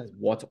assumptions.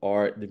 What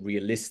are the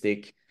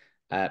realistic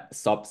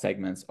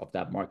sub-segments of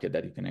that market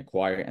that you can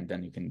acquire, and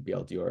then you can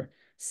build your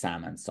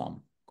SAM and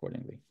SOM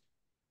accordingly.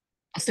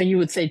 So you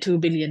would say 2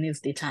 billion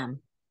is the TAM?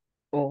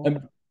 Or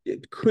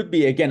it could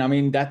be, again, I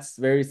mean, that's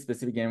very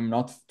specific and I'm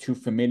not too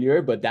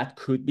familiar, but that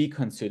could be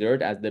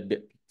considered as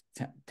the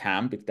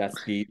TAM, because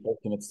that's the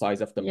ultimate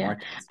size of the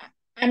market.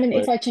 I mean,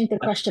 if I change the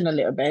question a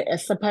little bit,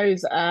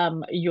 suppose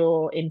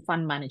you're in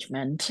fund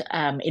management,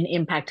 in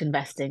impact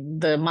investing,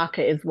 the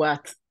market is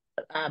worth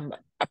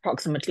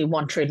approximately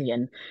 1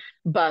 trillion,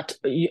 but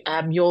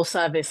your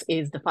service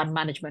is the fund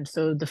management.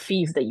 So the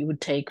fees that you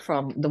would take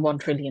from the 1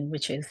 trillion,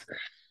 which is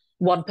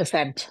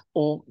 1%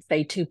 or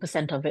say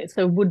 2% of it.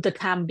 So would the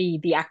TAM be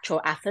the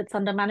actual assets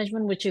under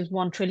management, which is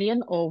 1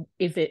 trillion, or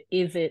is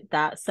it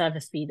that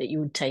service fee that you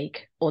would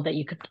take or that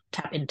you could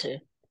tap into?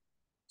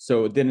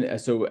 So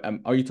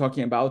are you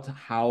talking about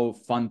how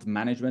fund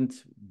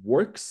management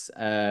works,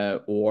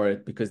 or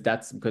because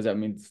I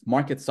mean,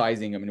 market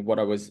sizing, I mean, what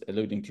I was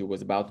alluding to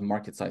was about the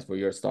market size for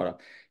your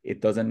startup.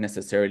 It doesn't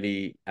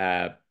necessarily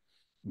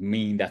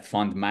mean that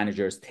fund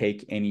managers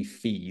take any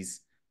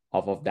fees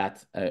off of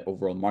that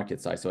overall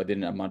market size. So I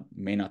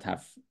may not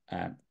have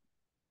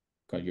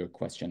got your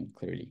question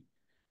clearly.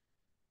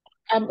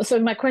 So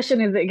my question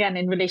is, again,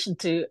 in relation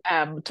to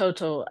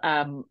total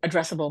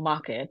addressable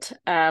market.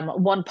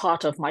 One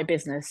part of my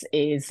business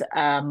is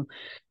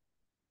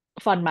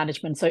fund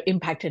management, so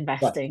impact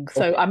investing. Right.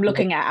 So I'm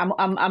looking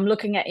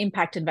at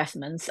impact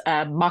investments.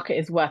 Market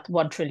is worth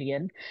 1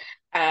 trillion.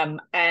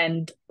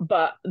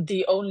 But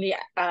the only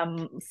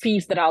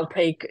fees that I'll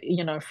take,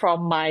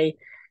 from my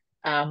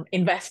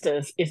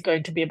investors is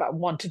going to be about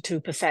 1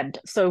 to 2%.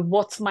 So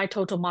what's my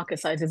total market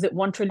size? Is it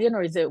 1 trillion,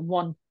 or is it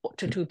 1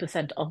 to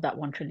 2% of that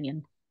 1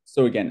 trillion?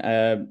 So again,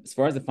 as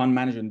far as the fund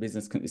management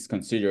business is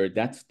considered,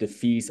 that the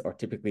fees are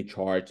typically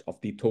charged of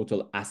the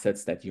total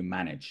assets that you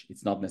manage.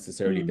 It's not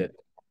necessarily the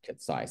market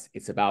size.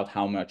 It's about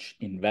how much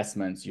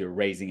investments you're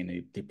raising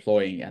and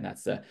deploying, and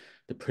that's the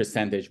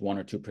percentage, 1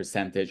 or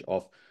 2%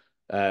 of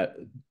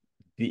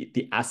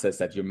the assets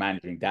that you're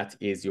managing. That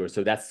is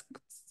so that's,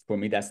 for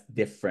me, that's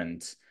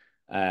different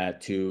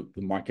to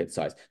the market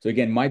size. So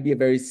again, might be a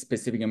very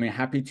specific. I mean,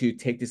 happy to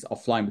take this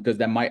offline, because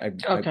that might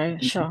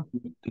sure,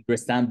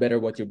 understand better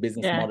what your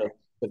business model,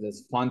 because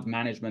this fund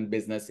management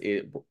business,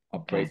 it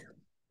operates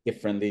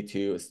differently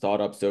to a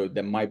startup. So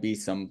there might be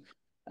some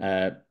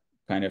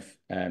kind of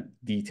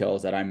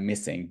details that I'm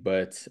missing,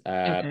 but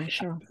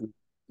sure,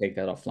 take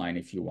that offline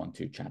if you want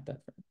to chat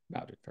that.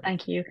 about it further.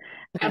 Thank you.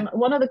 Okay.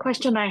 One other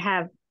question I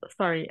have,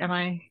 sorry, can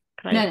I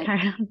No,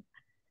 carry on?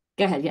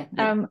 go ahead.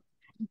 Yeah.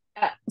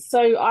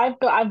 So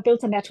I've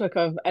built a network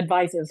of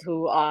advisors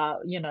who are,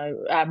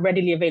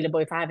 readily available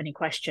if I have any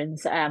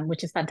questions,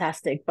 which is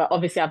fantastic. But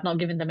obviously, I've not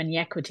given them any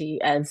equity,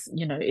 as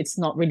it's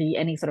not really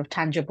any sort of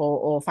tangible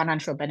or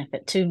financial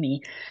benefit to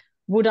me.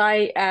 Would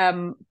I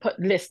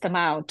list them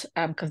out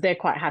because they're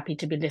quite happy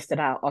to be listed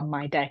out on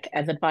my deck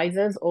as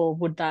advisors, or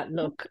would that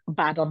look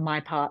bad on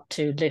my part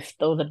to list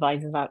those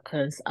advisors out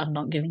because I'm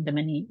not giving them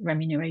any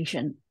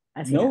remuneration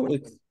as yet? No,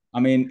 it's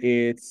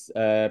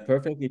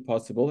perfectly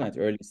possible at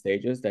early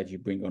stages that you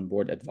bring on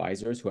board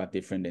advisors who have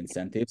different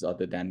incentives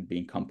other than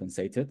being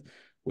compensated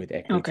with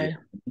equity. Okay.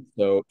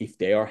 So if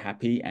they are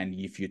happy and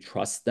if you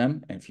trust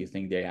them and if you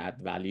think they add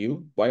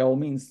value, by all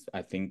means,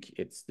 I think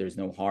there's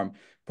no harm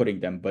putting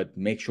them, but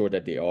make sure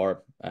that they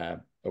are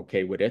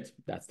okay with it.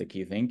 That's the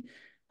key thing.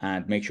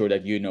 And make sure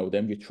that you know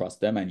them, you trust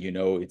them, and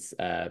it's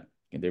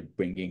they're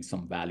bringing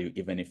some value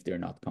even if they're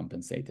not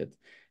compensated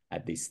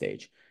at this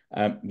stage.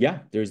 Yeah,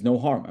 there's no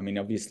harm. I mean,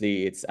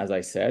 obviously, it's as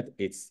I said,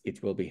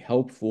 it will be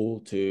helpful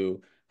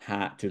to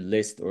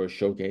list or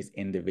showcase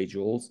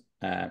individuals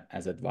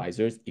as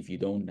advisors if you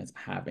don't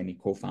have any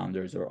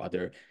co-founders or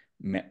other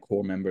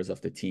core members of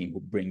the team who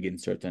bring in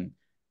certain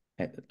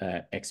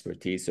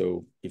expertise.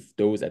 So if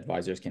those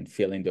advisors can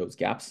fill in those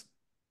gaps,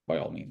 by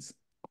all means.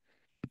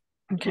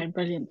 Okay,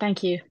 brilliant.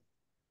 Thank you.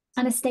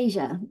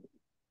 Anastasia.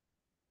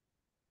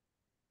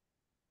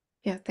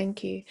 Yeah,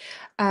 thank you.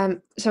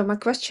 So my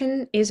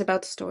question is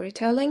about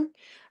storytelling.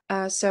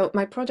 So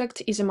my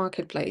product is a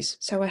marketplace.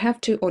 So I have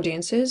two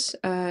audiences,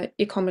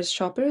 e-commerce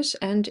shoppers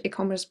and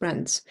e-commerce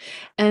brands.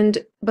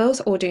 And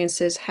both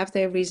audiences have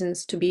their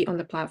reasons to be on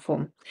the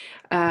platform.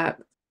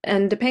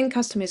 And the paying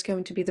customer is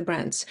going to be the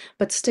brands.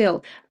 But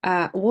still,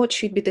 what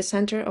should be the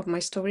center of my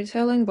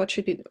storytelling? Which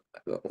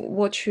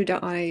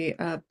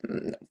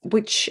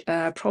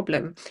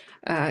problem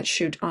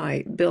should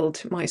I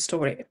build my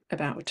story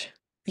about?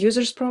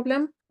 User's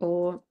problem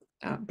or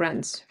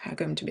brands are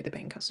going to be the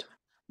paying customer?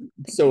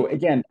 So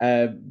again,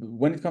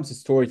 when it comes to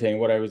storytelling,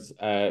 what I was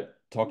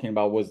talking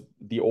about was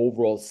the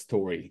overall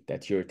story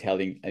that you're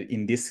telling.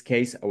 In this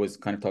case, I was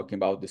kind of talking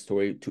about the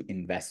story to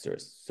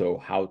investors.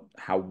 So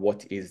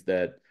what is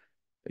the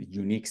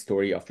unique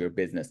story of your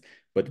business?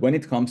 But when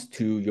it comes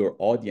to your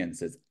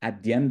audiences,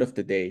 at the end of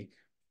the day,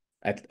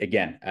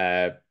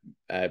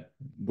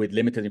 with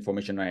limited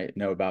information I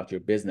know about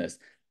your business,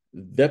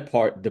 the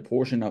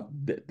portion of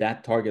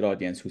that target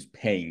audience who's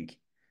paying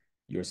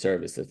your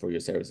services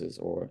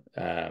or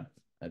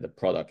the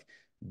product,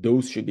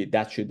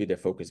 that should be the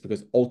focus,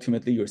 because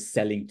ultimately you're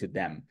selling to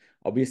them.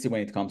 Obviously,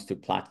 when it comes to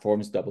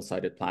platforms,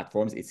 double-sided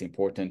platforms, it's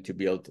important to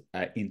build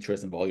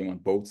interest and volume on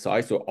both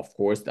sides. So of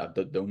course, that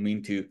don't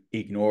mean to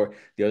ignore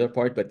the other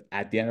part, but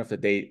at the end of the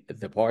day,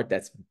 the part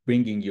that's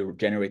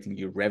generating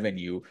your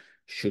revenue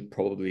should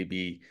probably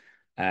be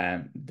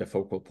the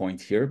focal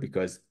point here,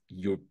 because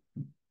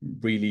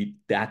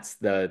that's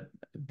the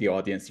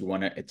audience you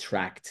want to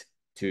attract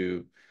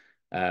to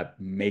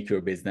make your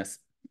business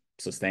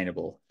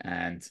sustainable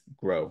and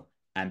grow.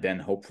 And then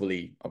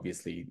hopefully,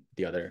 obviously,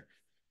 the other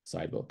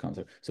side will come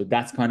through. So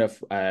that's kind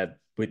of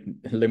with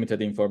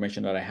limited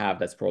information that I have,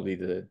 that's probably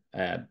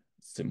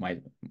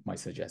my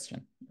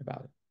suggestion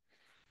about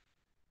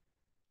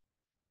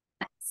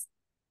it.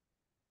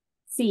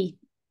 See.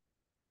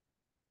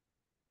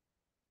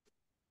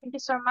 Thank you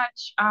so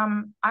much.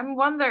 I'm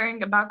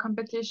wondering about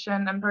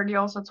competition, and Birdie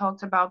also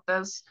talked about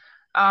this.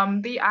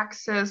 The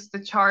axis,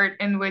 the chart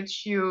in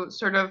which you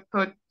sort of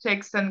put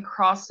ticks and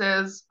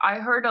crosses. I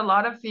heard a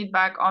lot of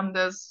feedback on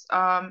this,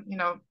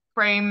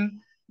 frame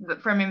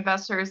from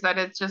investors that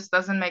it just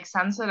doesn't make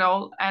sense at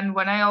all. And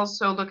when I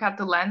also look at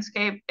the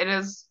landscape, it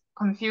is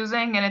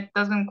confusing and it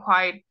doesn't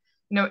quite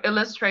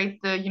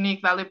illustrate the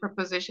unique value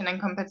proposition and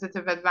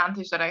competitive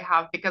advantage that I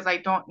have, because I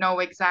don't know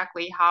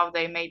exactly how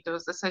they made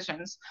those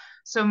decisions.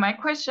 So my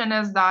question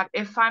is that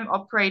if I'm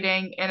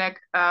operating in a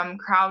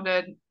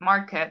crowded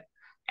market,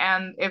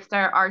 and if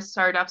there are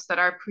startups that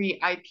are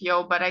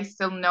pre-IPO, but I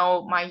still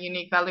know my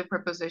unique value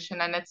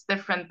proposition and it's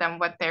different than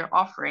what they're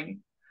offering,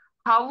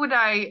 how would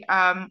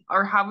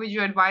how would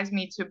you advise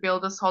me to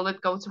build a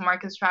solid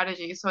go-to-market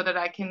strategy so that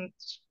I can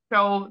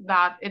show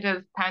that it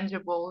is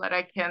tangible, that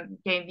I can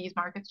gain these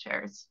market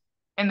shares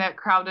in a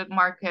crowded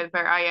market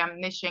where I am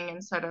niching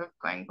instead of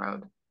going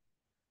broad?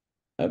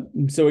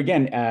 So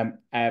again,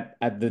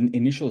 at the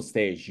initial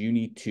stage, you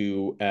need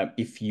to,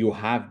 if you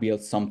have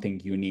built something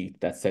unique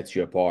that sets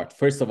you apart,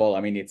 first of all,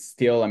 I mean, it's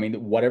still, I mean,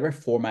 whatever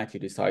format you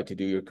decide to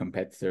do your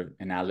competitive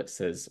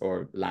analysis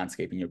or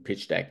landscape in your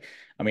pitch deck,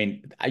 I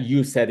mean,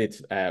 you said it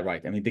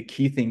right. I mean, the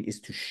key thing is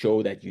to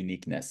show that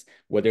uniqueness,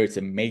 whether it's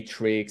a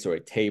matrix or a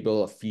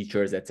table of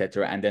features,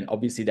 etc. And then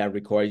obviously that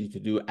requires you to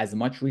do as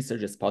much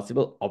research as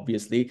possible.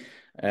 Obviously,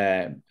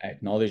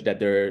 acknowledge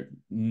that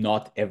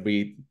not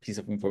every piece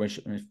of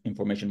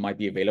information might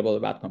be available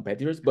about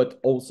competitors, but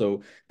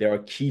also there are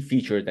key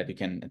features that you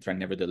can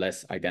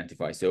nevertheless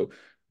identify. So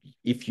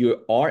if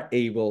you are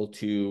able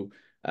to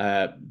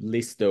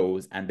list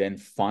those and then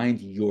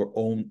find your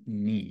own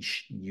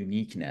niche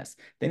uniqueness.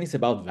 Then it's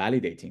about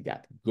validating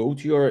that. Go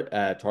to your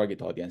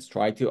target audience,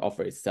 try to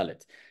offer it, sell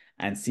it,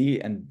 and see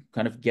and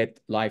kind of get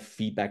live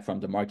feedback from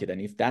the market. And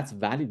if that's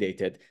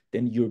validated,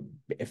 then you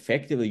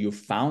effectively, you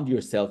found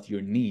yourself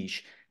your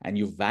niche and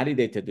you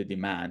validated the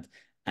demand.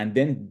 And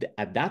then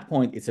at that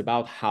point, it's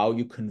about how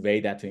you convey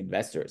that to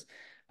investors.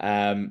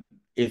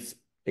 It's,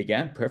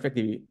 again,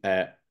 perfectly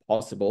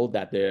possible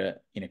that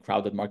in a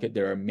crowded market,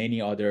 there are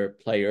many other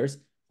players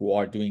who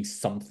are doing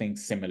something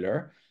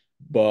similar.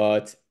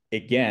 But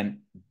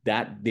again,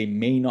 that they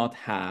may not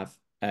have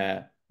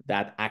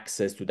that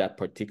access to that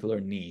particular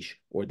niche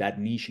or that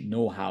niche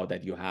know-how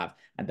that you have.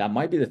 And that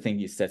might be the thing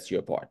that sets you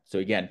apart. So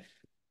again,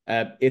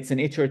 it's an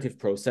iterative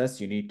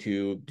process. You need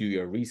to do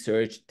your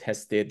research,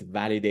 test it,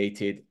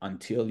 validate it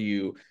until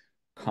you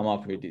come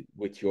up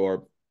with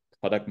your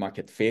product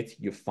market fit.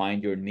 You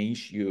find your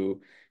niche, you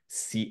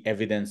see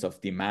evidence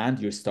of demand,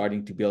 you're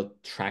starting to build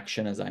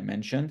traction, as I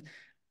mentioned.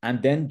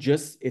 And then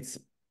it's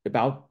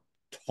about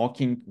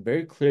talking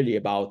very clearly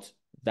about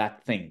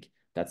that thing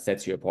that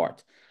sets you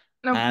apart.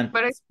 No, And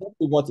but it's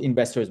what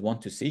investors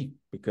want to see,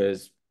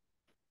 because,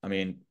 I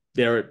mean,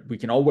 we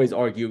can always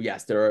argue,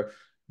 yes, there are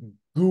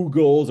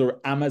Googles or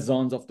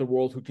Amazons of the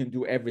world who can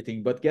do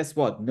everything. But guess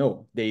what?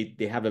 No, they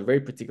have a very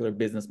particular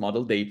business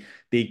model. They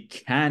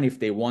can, if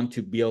they want,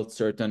 to build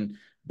certain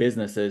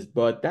businesses,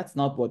 but that's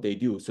not what they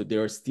do. So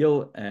there are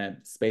still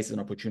spaces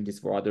and opportunities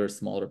for other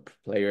smaller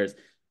players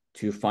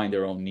to find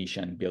their own niche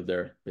and build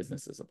their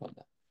businesses upon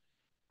that.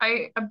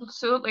 I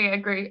absolutely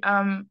agree.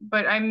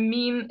 But I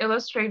mean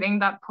illustrating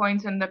that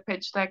point in the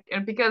pitch deck,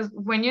 because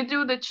when you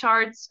do the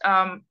charts,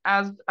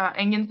 as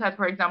Engin said,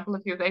 for example,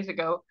 a few days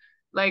ago,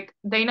 like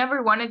they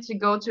never wanted to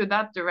go to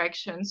that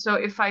direction. So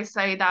if I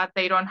say that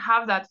they don't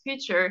have that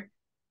feature,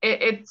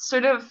 it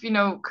sort of, you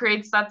know,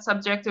 creates that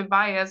subjective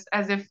bias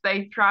as if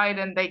they tried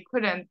and they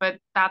couldn't, but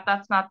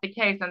that's not the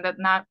case, and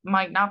that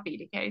might not be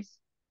the case.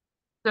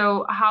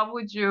 So how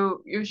would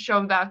you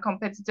show that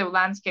competitive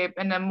landscape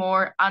in a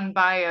more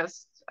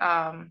unbiased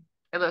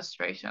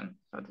illustration,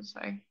 so to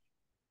say?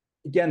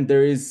 Again,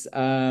 there is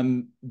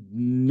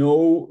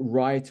no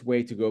right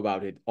way to go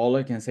about it. All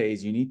I can say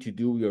is you need to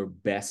do your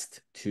best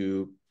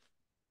to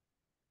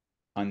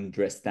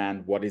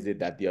understand what is it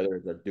that the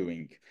others are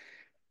doing.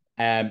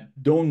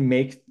 Don't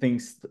make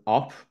things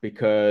up,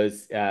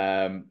 because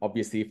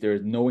obviously if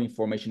there's no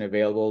information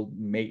available,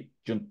 you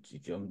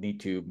don't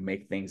need to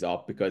make things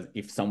up, because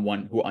if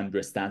someone who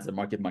understands the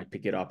market might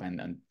pick it up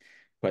and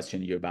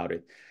question you about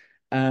it.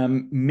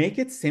 Make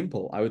it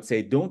simple. I would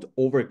say don't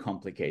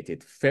overcomplicate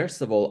it.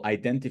 First of all,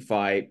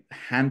 identify a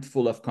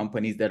handful of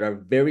companies that are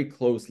very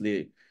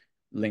closely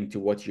linked to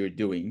what you're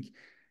doing.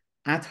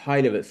 At high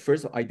level,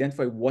 first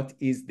identify what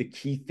is the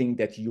key thing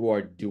that you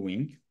are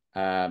doing,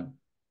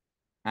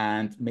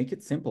 and make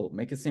it simple.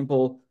 Make a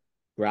simple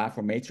graph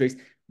or matrix,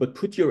 but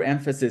put your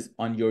emphasis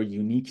on your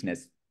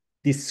uniqueness.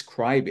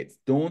 Describe it.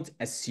 Don't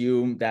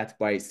assume that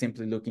by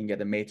simply looking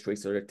at a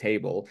matrix or a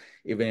table,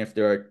 even if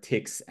there are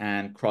ticks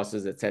and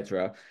crosses,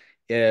 etc.,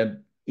 it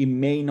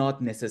may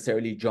not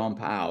necessarily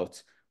jump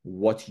out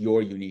what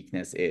your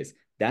uniqueness is.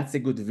 That's a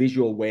good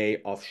visual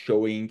way of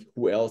showing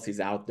who else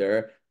is out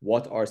there,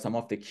 what are some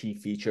of the key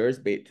features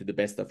to the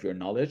best of your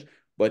knowledge.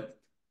 But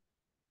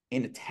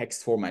in a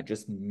text format,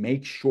 just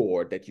make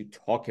sure that you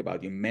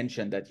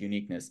mention that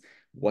uniqueness,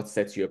 what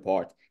sets you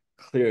apart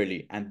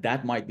clearly. And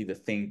that might be the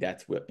thing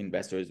that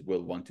investors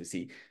will want to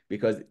see,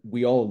 because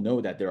we all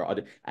know that there are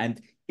other,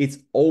 and it's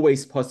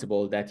always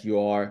possible that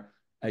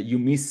you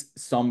miss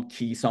some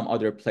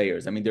other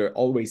players. I mean, there are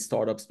always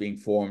startups being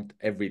formed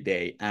every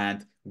day,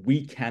 and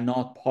we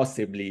cannot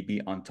possibly be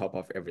on top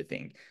of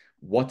everything.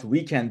 What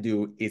we can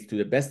do is, to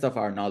the best of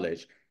our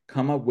knowledge,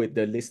 come up with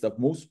the list of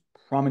most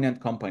prominent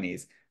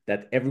companies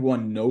that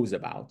everyone knows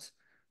about,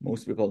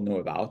 most people know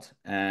about,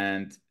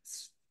 and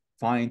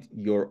find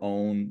your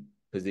own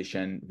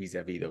position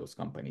vis-a-vis those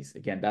companies.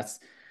 Again, that's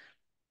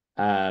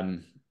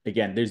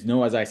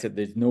as I said,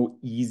 there's no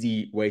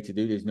easy way to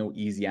do. There's no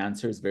easy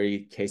answer. It's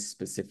very case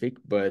specific,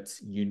 but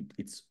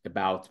it's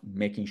about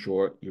making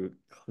sure you're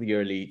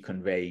clearly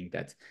conveying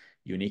that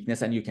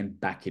uniqueness, and you can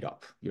back it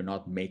up. You're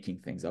not making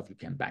things up. You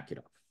can back it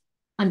up.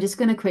 I'm just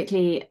going to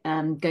quickly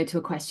go to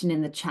a question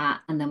in the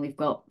chat, and then we've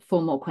got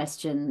 4 more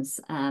questions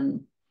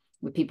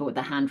with people with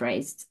their hand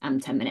raised,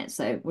 10 minutes.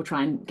 So we'll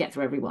try and get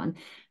through everyone.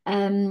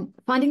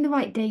 Finding the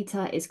right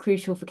data is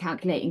crucial for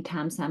calculating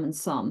TAM, SAM, and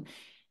SOM.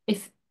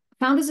 If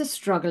founders are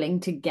struggling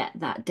to get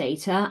that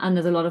data, and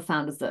there's a lot of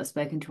founders that have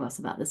spoken to us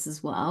about this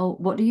as well,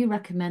 what do you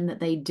recommend that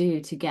they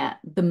do to get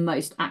the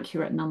most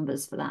accurate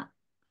numbers for that?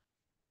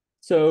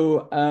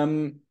 So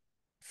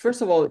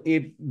first of all,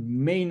 it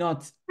may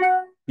not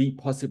be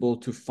possible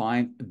to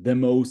find the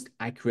most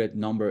accurate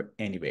number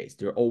anyways.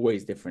 There are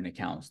always different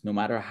accounts. No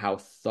matter how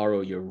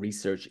thorough your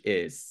research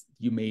is,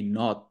 you may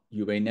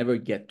never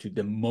get to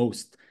the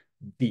most,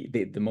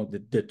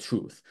 the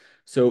truth.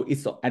 So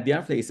it's, at the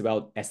end of the day, it's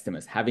about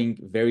estimates.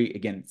 Having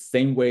again,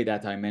 same way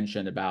that I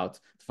mentioned about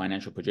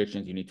financial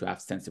projections, you need to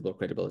have sensible,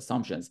 credible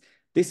assumptions.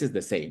 This is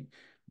the same.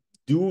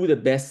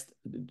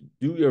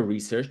 do your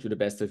research to the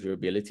best of your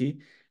ability,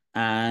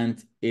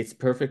 and it's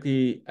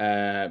perfectly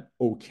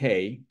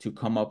okay to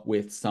come up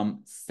with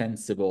some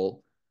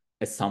sensible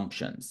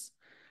assumptions,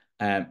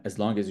 as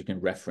long as you can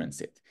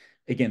reference it.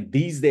 Again,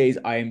 these days,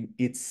 I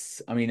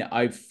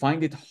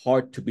find it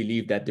hard to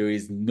believe that there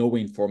is no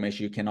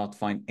information. You cannot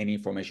find any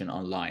information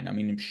online. I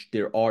mean,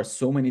 there are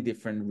so many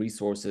different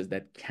resources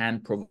that can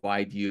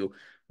provide you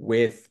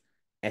with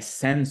a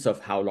sense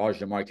of how large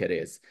the market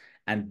is.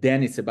 And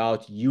then it's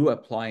about you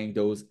applying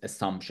those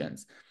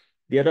assumptions.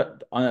 The other,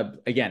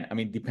 again, I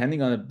mean,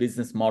 depending on a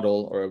business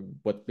model or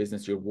what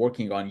business you're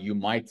working on, you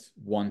might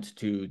want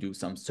to do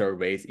some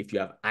surveys if you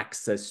have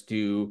access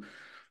to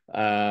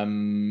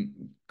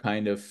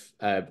kind of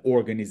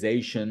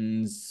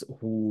organizations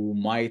who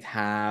might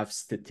have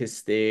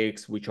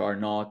statistics which are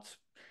not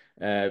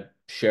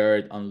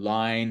shared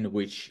online,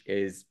 which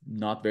is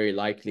not very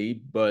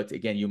likely. But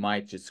again, you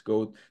might just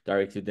go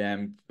direct to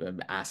them,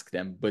 ask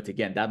them. But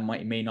again, that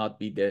may not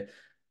be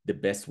the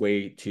best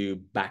way to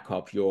back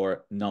up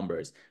your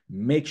numbers.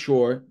 Make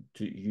sure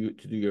to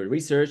do your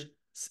research,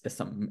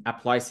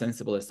 apply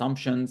sensible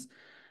assumptions,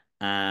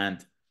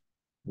 and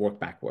work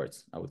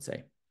backwards, I would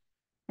say.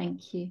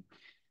 Thank you.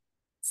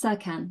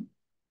 Serkan.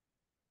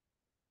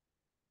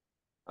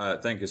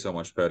 Thank you so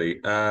much, Perry.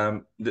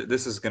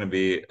 This is going to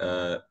be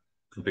a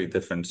completely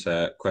different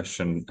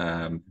question.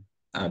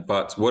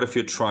 But what if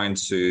you're trying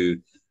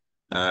to,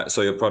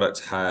 so your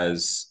product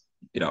has,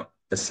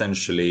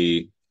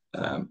 essentially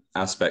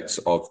aspects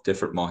of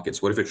different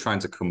markets. What if you're trying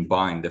to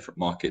combine different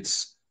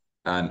markets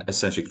and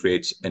essentially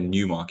create a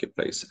new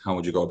marketplace? How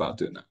would you go about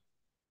doing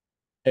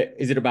that?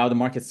 Is it about the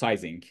market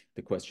sizing,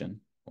 the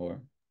question,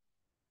 or?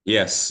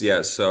 Yes,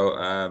 yes.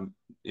 So,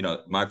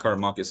 my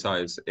current market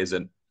size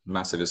isn't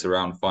massive. It's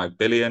around 5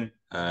 billion.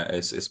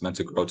 It's meant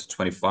to grow to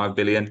 25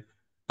 billion.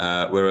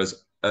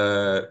 Whereas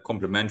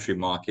complementary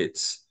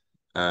markets,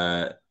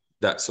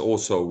 that's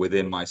also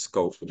within my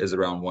scope, is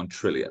around 1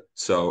 trillion.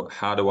 So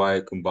how do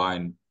I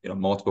combine,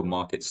 multiple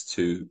markets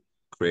to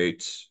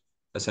create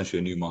essentially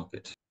a new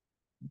market?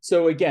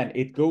 So again,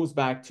 it goes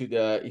back to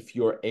if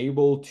you're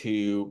able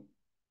to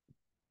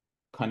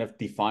kind of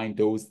define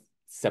those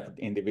separate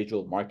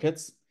individual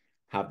markets,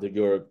 have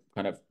your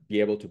kind of be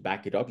able to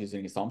back it up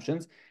using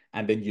assumptions,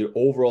 and then your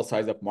overall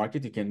size of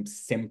market, you can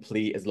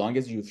simply, as long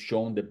as you've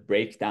shown the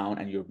breakdown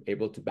and you're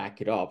able to back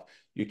it up,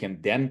 you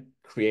can then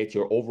create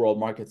your overall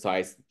market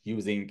size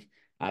using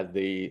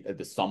the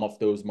sum of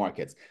those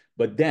markets.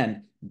 But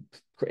then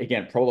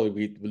again,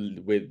 probably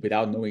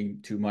without knowing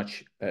too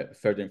much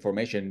further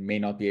information, may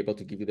not be able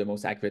to give you the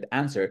most accurate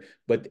answer.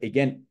 But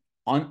again,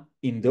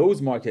 in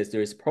those markets,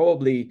 there is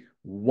probably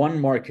one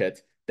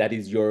market that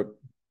is your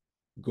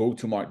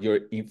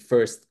go-to-market, your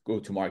first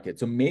go-to-market.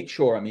 So make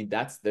sure, I mean,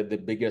 that's the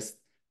biggest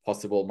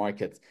possible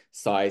market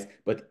size.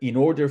 But in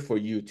order for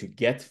you to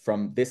get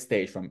from this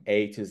stage, from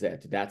A to Z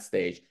to that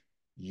stage,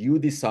 you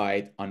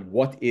decide on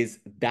what is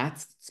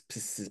that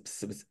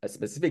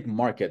specific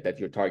market that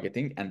you're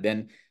targeting, and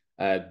then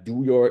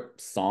do your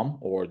sum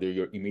or do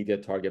your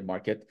immediate target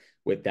market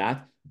with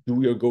that,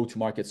 do your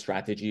go-to-market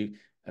strategy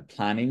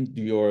planning,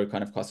 do your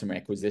kind of customer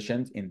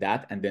acquisitions in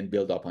that, and then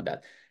build up on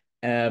that.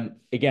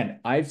 Again,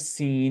 I've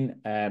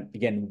seen,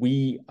 again,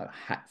 we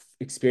have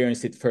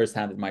experienced it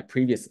firsthand at my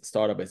previous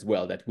startup as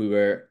well, that we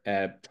were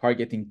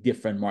targeting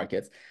different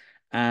markets.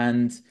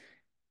 And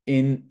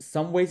in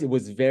some ways, it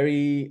was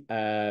very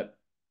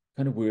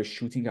kind of, we were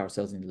shooting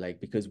ourselves in the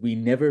leg, because we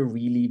never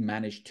really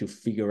managed to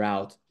figure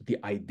out the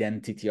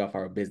identity of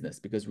our business,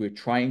 because we're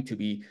trying to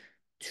be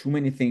too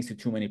many things to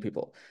too many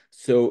people.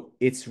 So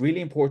it's really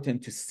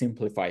important to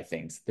simplify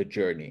things, the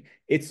journey.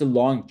 It's a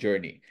long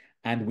journey,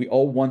 and we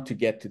all want to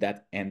get to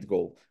that end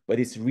goal. But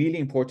it's really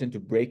important to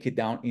break it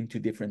down into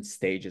different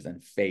stages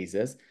and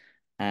phases.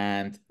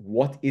 And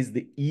what is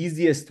the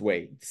easiest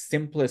way, the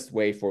simplest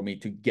way for me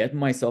to get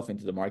myself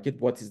into the market?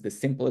 What is the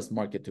simplest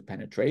market to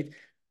penetrate?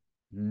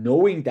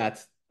 Knowing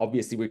that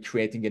obviously we're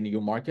creating a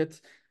new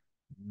market,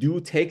 do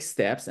take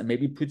steps and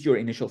maybe put your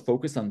initial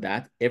focus on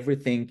that,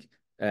 everything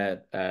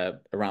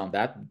around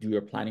that, do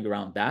your planning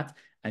around that,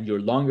 and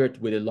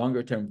with a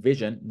longer term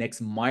vision,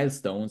 next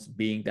milestones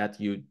being that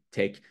you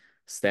take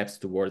steps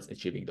towards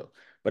achieving those.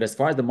 But as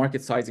far as the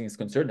market sizing is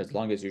concerned, as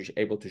long as you're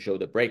able to show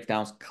the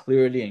breakdowns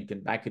clearly and you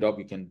can back it up,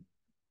 you can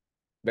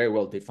very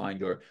well define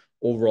your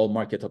overall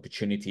market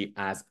opportunity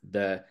as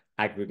the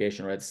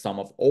aggregation or the sum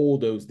of all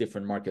those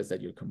different markets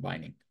that you're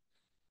combining.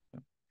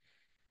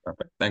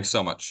 Perfect. Thanks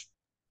so much.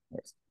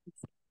 Yes.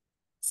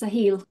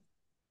 Sahil.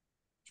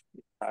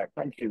 Hi,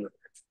 thank you.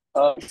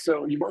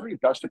 So you've already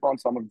touched upon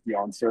some of the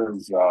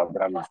answers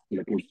that I'm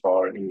looking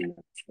for in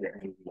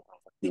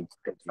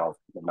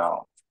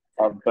now.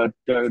 But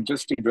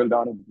just to drill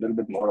down a little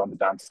bit more on the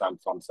dance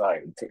Samsung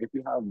side, so if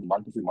you have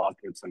multiple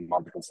markets and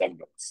multiple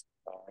segments,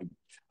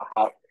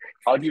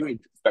 how do you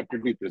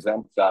effectively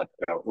present that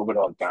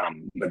overall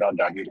TAM without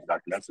diluting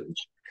that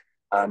message?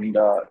 And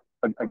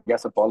I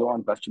guess a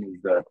follow-on question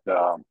is that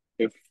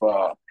if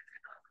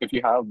if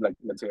you have like,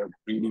 let's say, a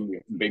really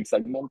big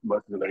segment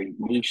versus a very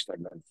niche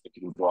segment that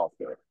you can go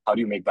after, how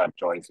do you make that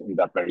choice in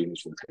that very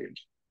initial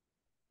stage?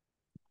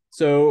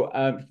 So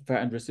if I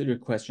understood your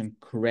question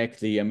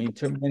correctly, I mean,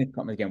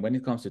 when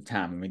it comes to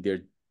TAM, I mean, there,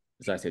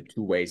 as I said,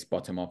 two ways,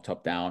 bottom up,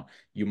 top down.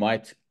 You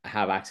might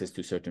have access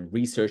to certain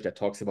research that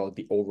talks about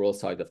the overall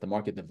size of the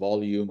market, the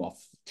volume of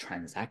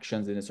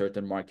transactions in a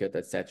certain market,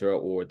 etc.,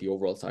 or the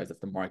overall size of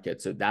the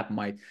market. So that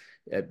might,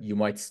 you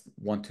might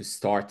want to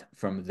start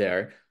from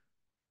there,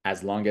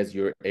 as long as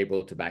you're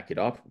able to back it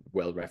up,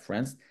 well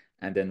referenced,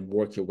 and then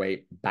work your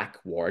way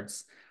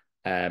backwards.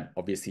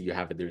 Obviously,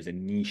 there's a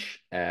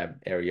niche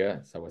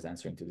area. So I was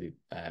answering to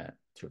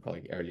your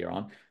colleague earlier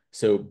on.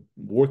 So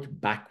work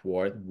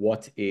backward.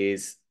 What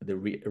is the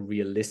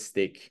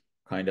realistic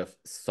kind of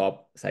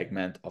sub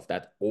segment of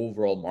that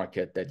overall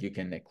market that you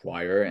can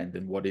acquire, and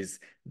then what is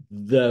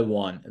the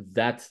one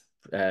that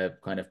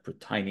kind of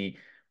tiny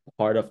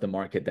part of the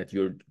market that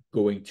you're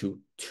going to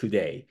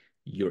today,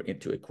 you're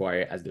into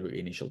acquire as the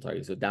initial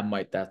target. So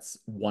that's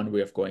one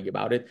way of going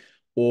about it.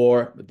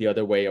 Or the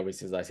other way,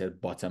 obviously, as I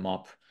said, bottom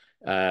up.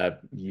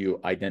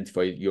 You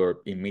identify your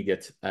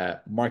immediate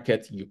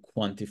market, you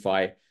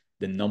quantify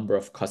the number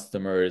of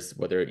customers,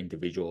 whether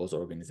individuals or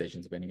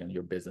organizations, depending on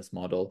your business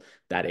model,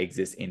 that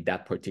exists in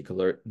that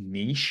particular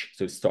niche.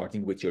 So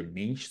starting with your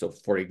niche. So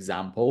for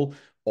example,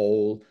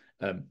 all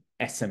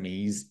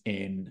SMEs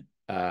in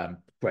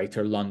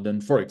Greater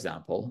London, for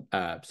example.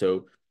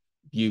 So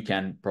you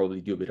can probably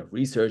do a bit of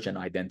research and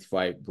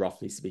identify,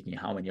 roughly speaking,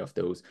 how many of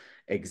those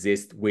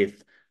exist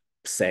with,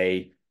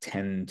 say,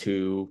 10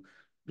 to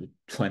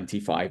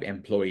 25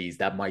 employees.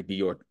 That might be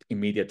your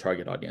immediate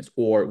target audience,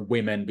 or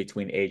women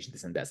between age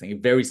this and that.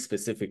 And very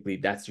specifically,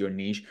 that's your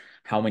niche.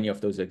 How many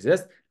of those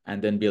exist?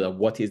 And then be like,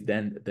 what is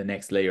then the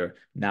next layer?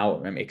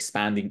 Now I'm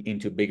expanding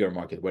into bigger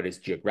market, whether it's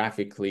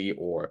geographically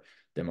or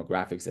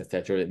demographics,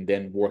 etc., and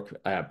then work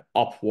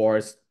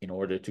upwards in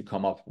order to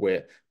come up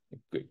with,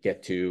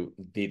 get to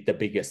the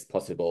biggest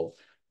possible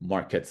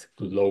markets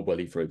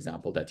globally, for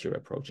example, that you're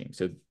approaching.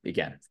 So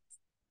again,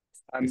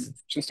 and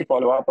just to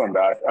follow up on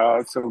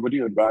that, so would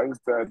you advise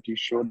that you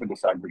show the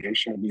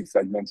disaggregation of these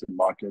segments and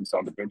markets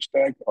on the pitch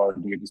deck, or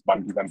do you just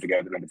bundle them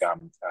together in the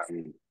DAM?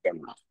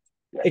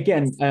 Yeah.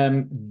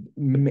 Again,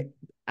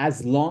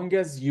 as long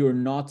as you're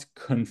not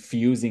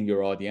confusing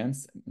your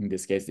audience, in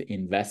this case, the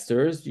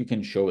investors, you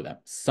can show them.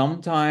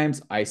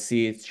 Sometimes I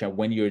see it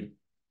when you're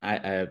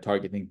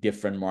targeting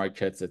different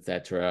markets,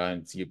 etc.,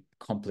 and you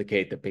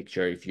complicate the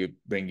picture if you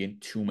bring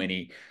in too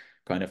many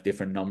kind of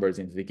different numbers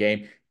into the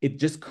game. It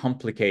just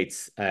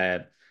complicates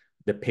the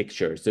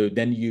picture. So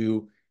then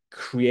you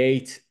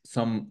create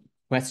some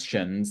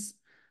questions,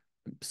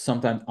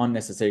 sometimes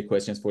unnecessary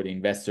questions for the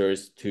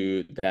investors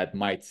that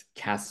might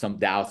cast some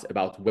doubts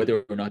about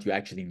whether or not you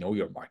actually know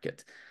your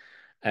market.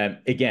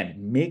 Again,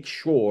 make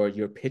sure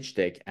your pitch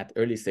deck at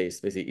early stage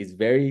is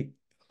very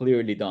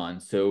clearly done.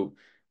 So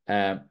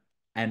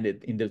and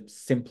in the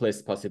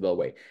simplest possible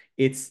way.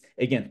 It's,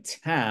 again,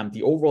 TAM,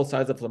 the overall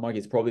size of the market,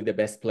 is probably the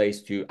best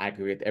place to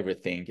aggregate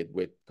everything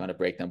with kind of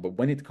breakdown. But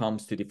when it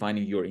comes to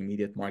defining your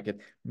immediate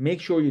market, make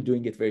sure you're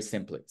doing it very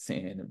simply,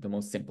 in the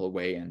most simple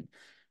way, and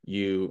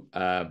you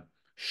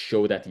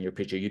show that in your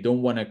picture. You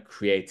don't want to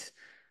create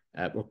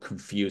or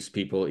confuse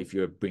people if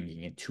you're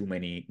bringing in too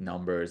many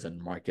numbers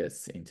and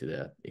markets into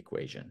the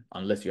equation,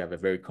 unless you have a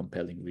very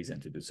compelling reason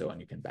to do so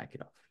and you can back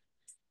it up.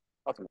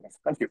 Awesome.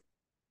 Thank you.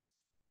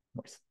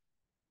 Of course.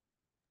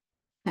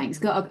 Thanks.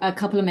 Got a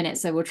couple of minutes,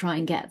 so we'll try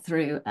and get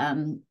through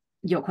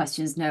your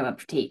questions, Noah,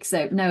 Pratik.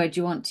 So Noah, do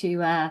you want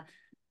to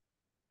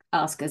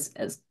ask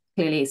as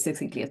clearly,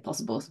 succinctly as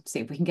possible? See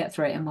if we can get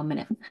through it in 1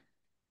 minute.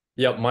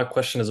 Yeah, my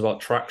question is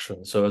about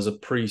traction. So as a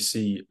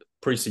pre-seed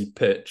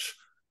pitch,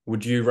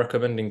 would you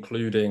recommend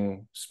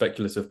including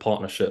speculative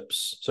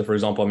partnerships? So for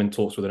example, I'm in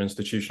talks with an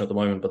institution at the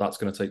moment, but that's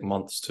going to take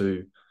months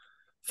to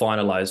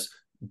finalize.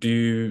 Do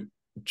you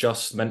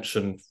just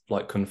mention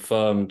like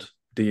confirmed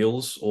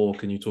deals, or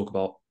can you talk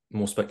about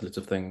more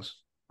speculative things?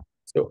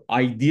 So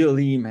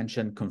ideally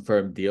mention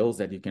confirmed deals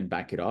that you can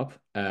back it up.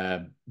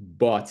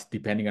 But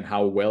depending on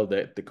how well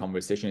the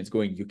conversation is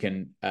going, you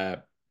can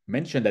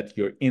mention that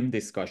you're in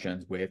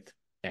discussions with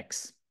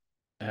X,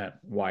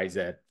 Y,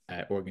 Z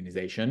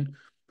organization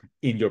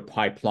in your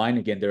pipeline.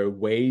 Again, there are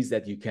ways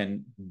that you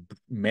can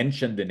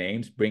mention the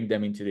names, bring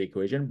them into the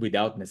equation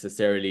without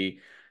necessarily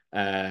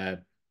kind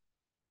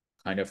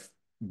of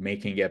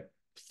making a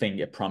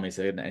promise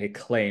and a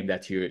claim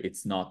that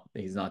he's not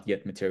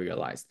yet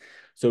materialized.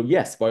 So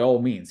yes, by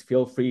all means,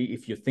 feel free,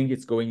 if you think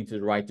it's going into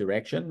the right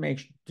direction,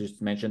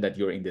 just mention that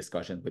you're in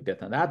discussions with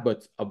that and that.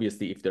 But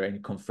obviously, if there are any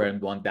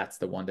confirmed one, that's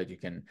the one that you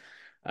can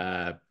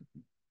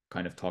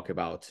kind of talk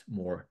about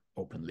more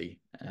openly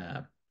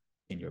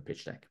in your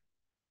pitch deck.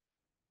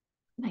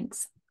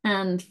 Thanks.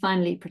 And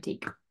finally,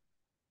 Pratik.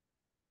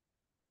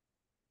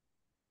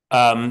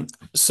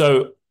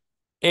 So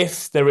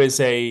if there is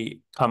a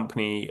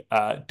company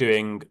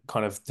doing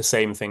kind of the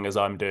same thing as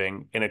I'm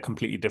doing in a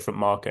completely different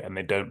market and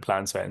they don't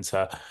plan to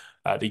enter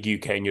the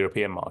UK and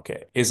European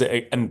market,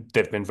 and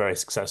they've been very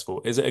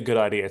successful, is it a good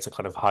idea to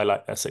kind of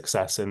highlight their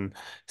success and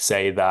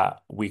say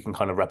that we can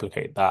kind of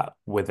replicate that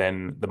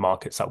within the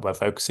markets that we're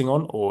focusing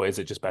on, or is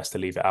it just best to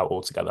leave it out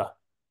altogether?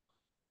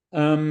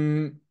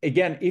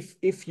 Again,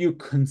 if you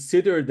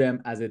consider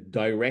them as a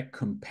direct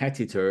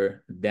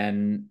competitor,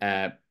 then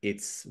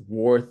it's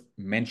worth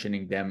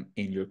mentioning them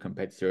in your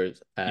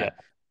competitors'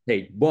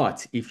 page.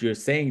 But if you're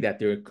saying that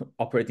they're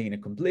operating in a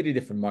completely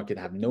different market,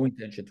 have no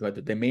intention to enter,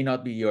 they may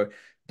not be your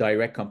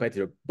direct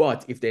competitor.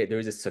 But if there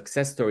is a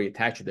success story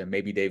attached to them,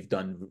 maybe they've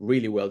done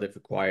really well, they've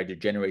acquired, they're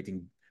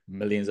generating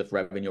millions of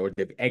revenue, or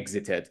they've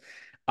exited.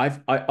 I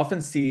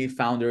often see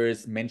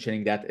founders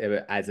mentioning that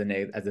as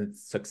a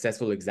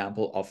successful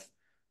example of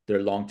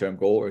their long-term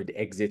goal or the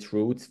exit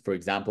route. For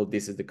example,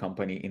 this is the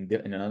company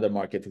in another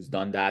market who's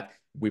done that.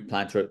 We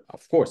plan to,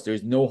 of course,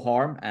 there's no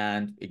harm.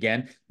 And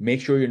again,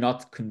 make sure you're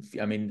not,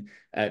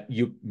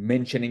 you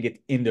mentioning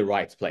it in the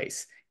right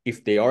place.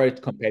 If they are a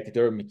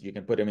competitor, you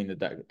can put them in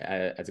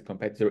as a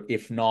competitor.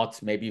 If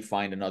not, maybe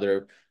find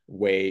another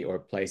way or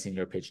place in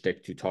your pitch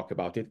deck to talk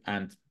about it.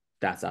 And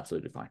that's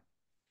absolutely fine.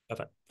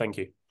 Perfect. Thank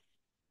you.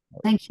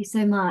 Thank you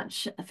so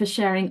much for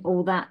sharing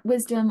all that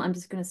wisdom. I'm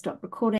just going to stop recording.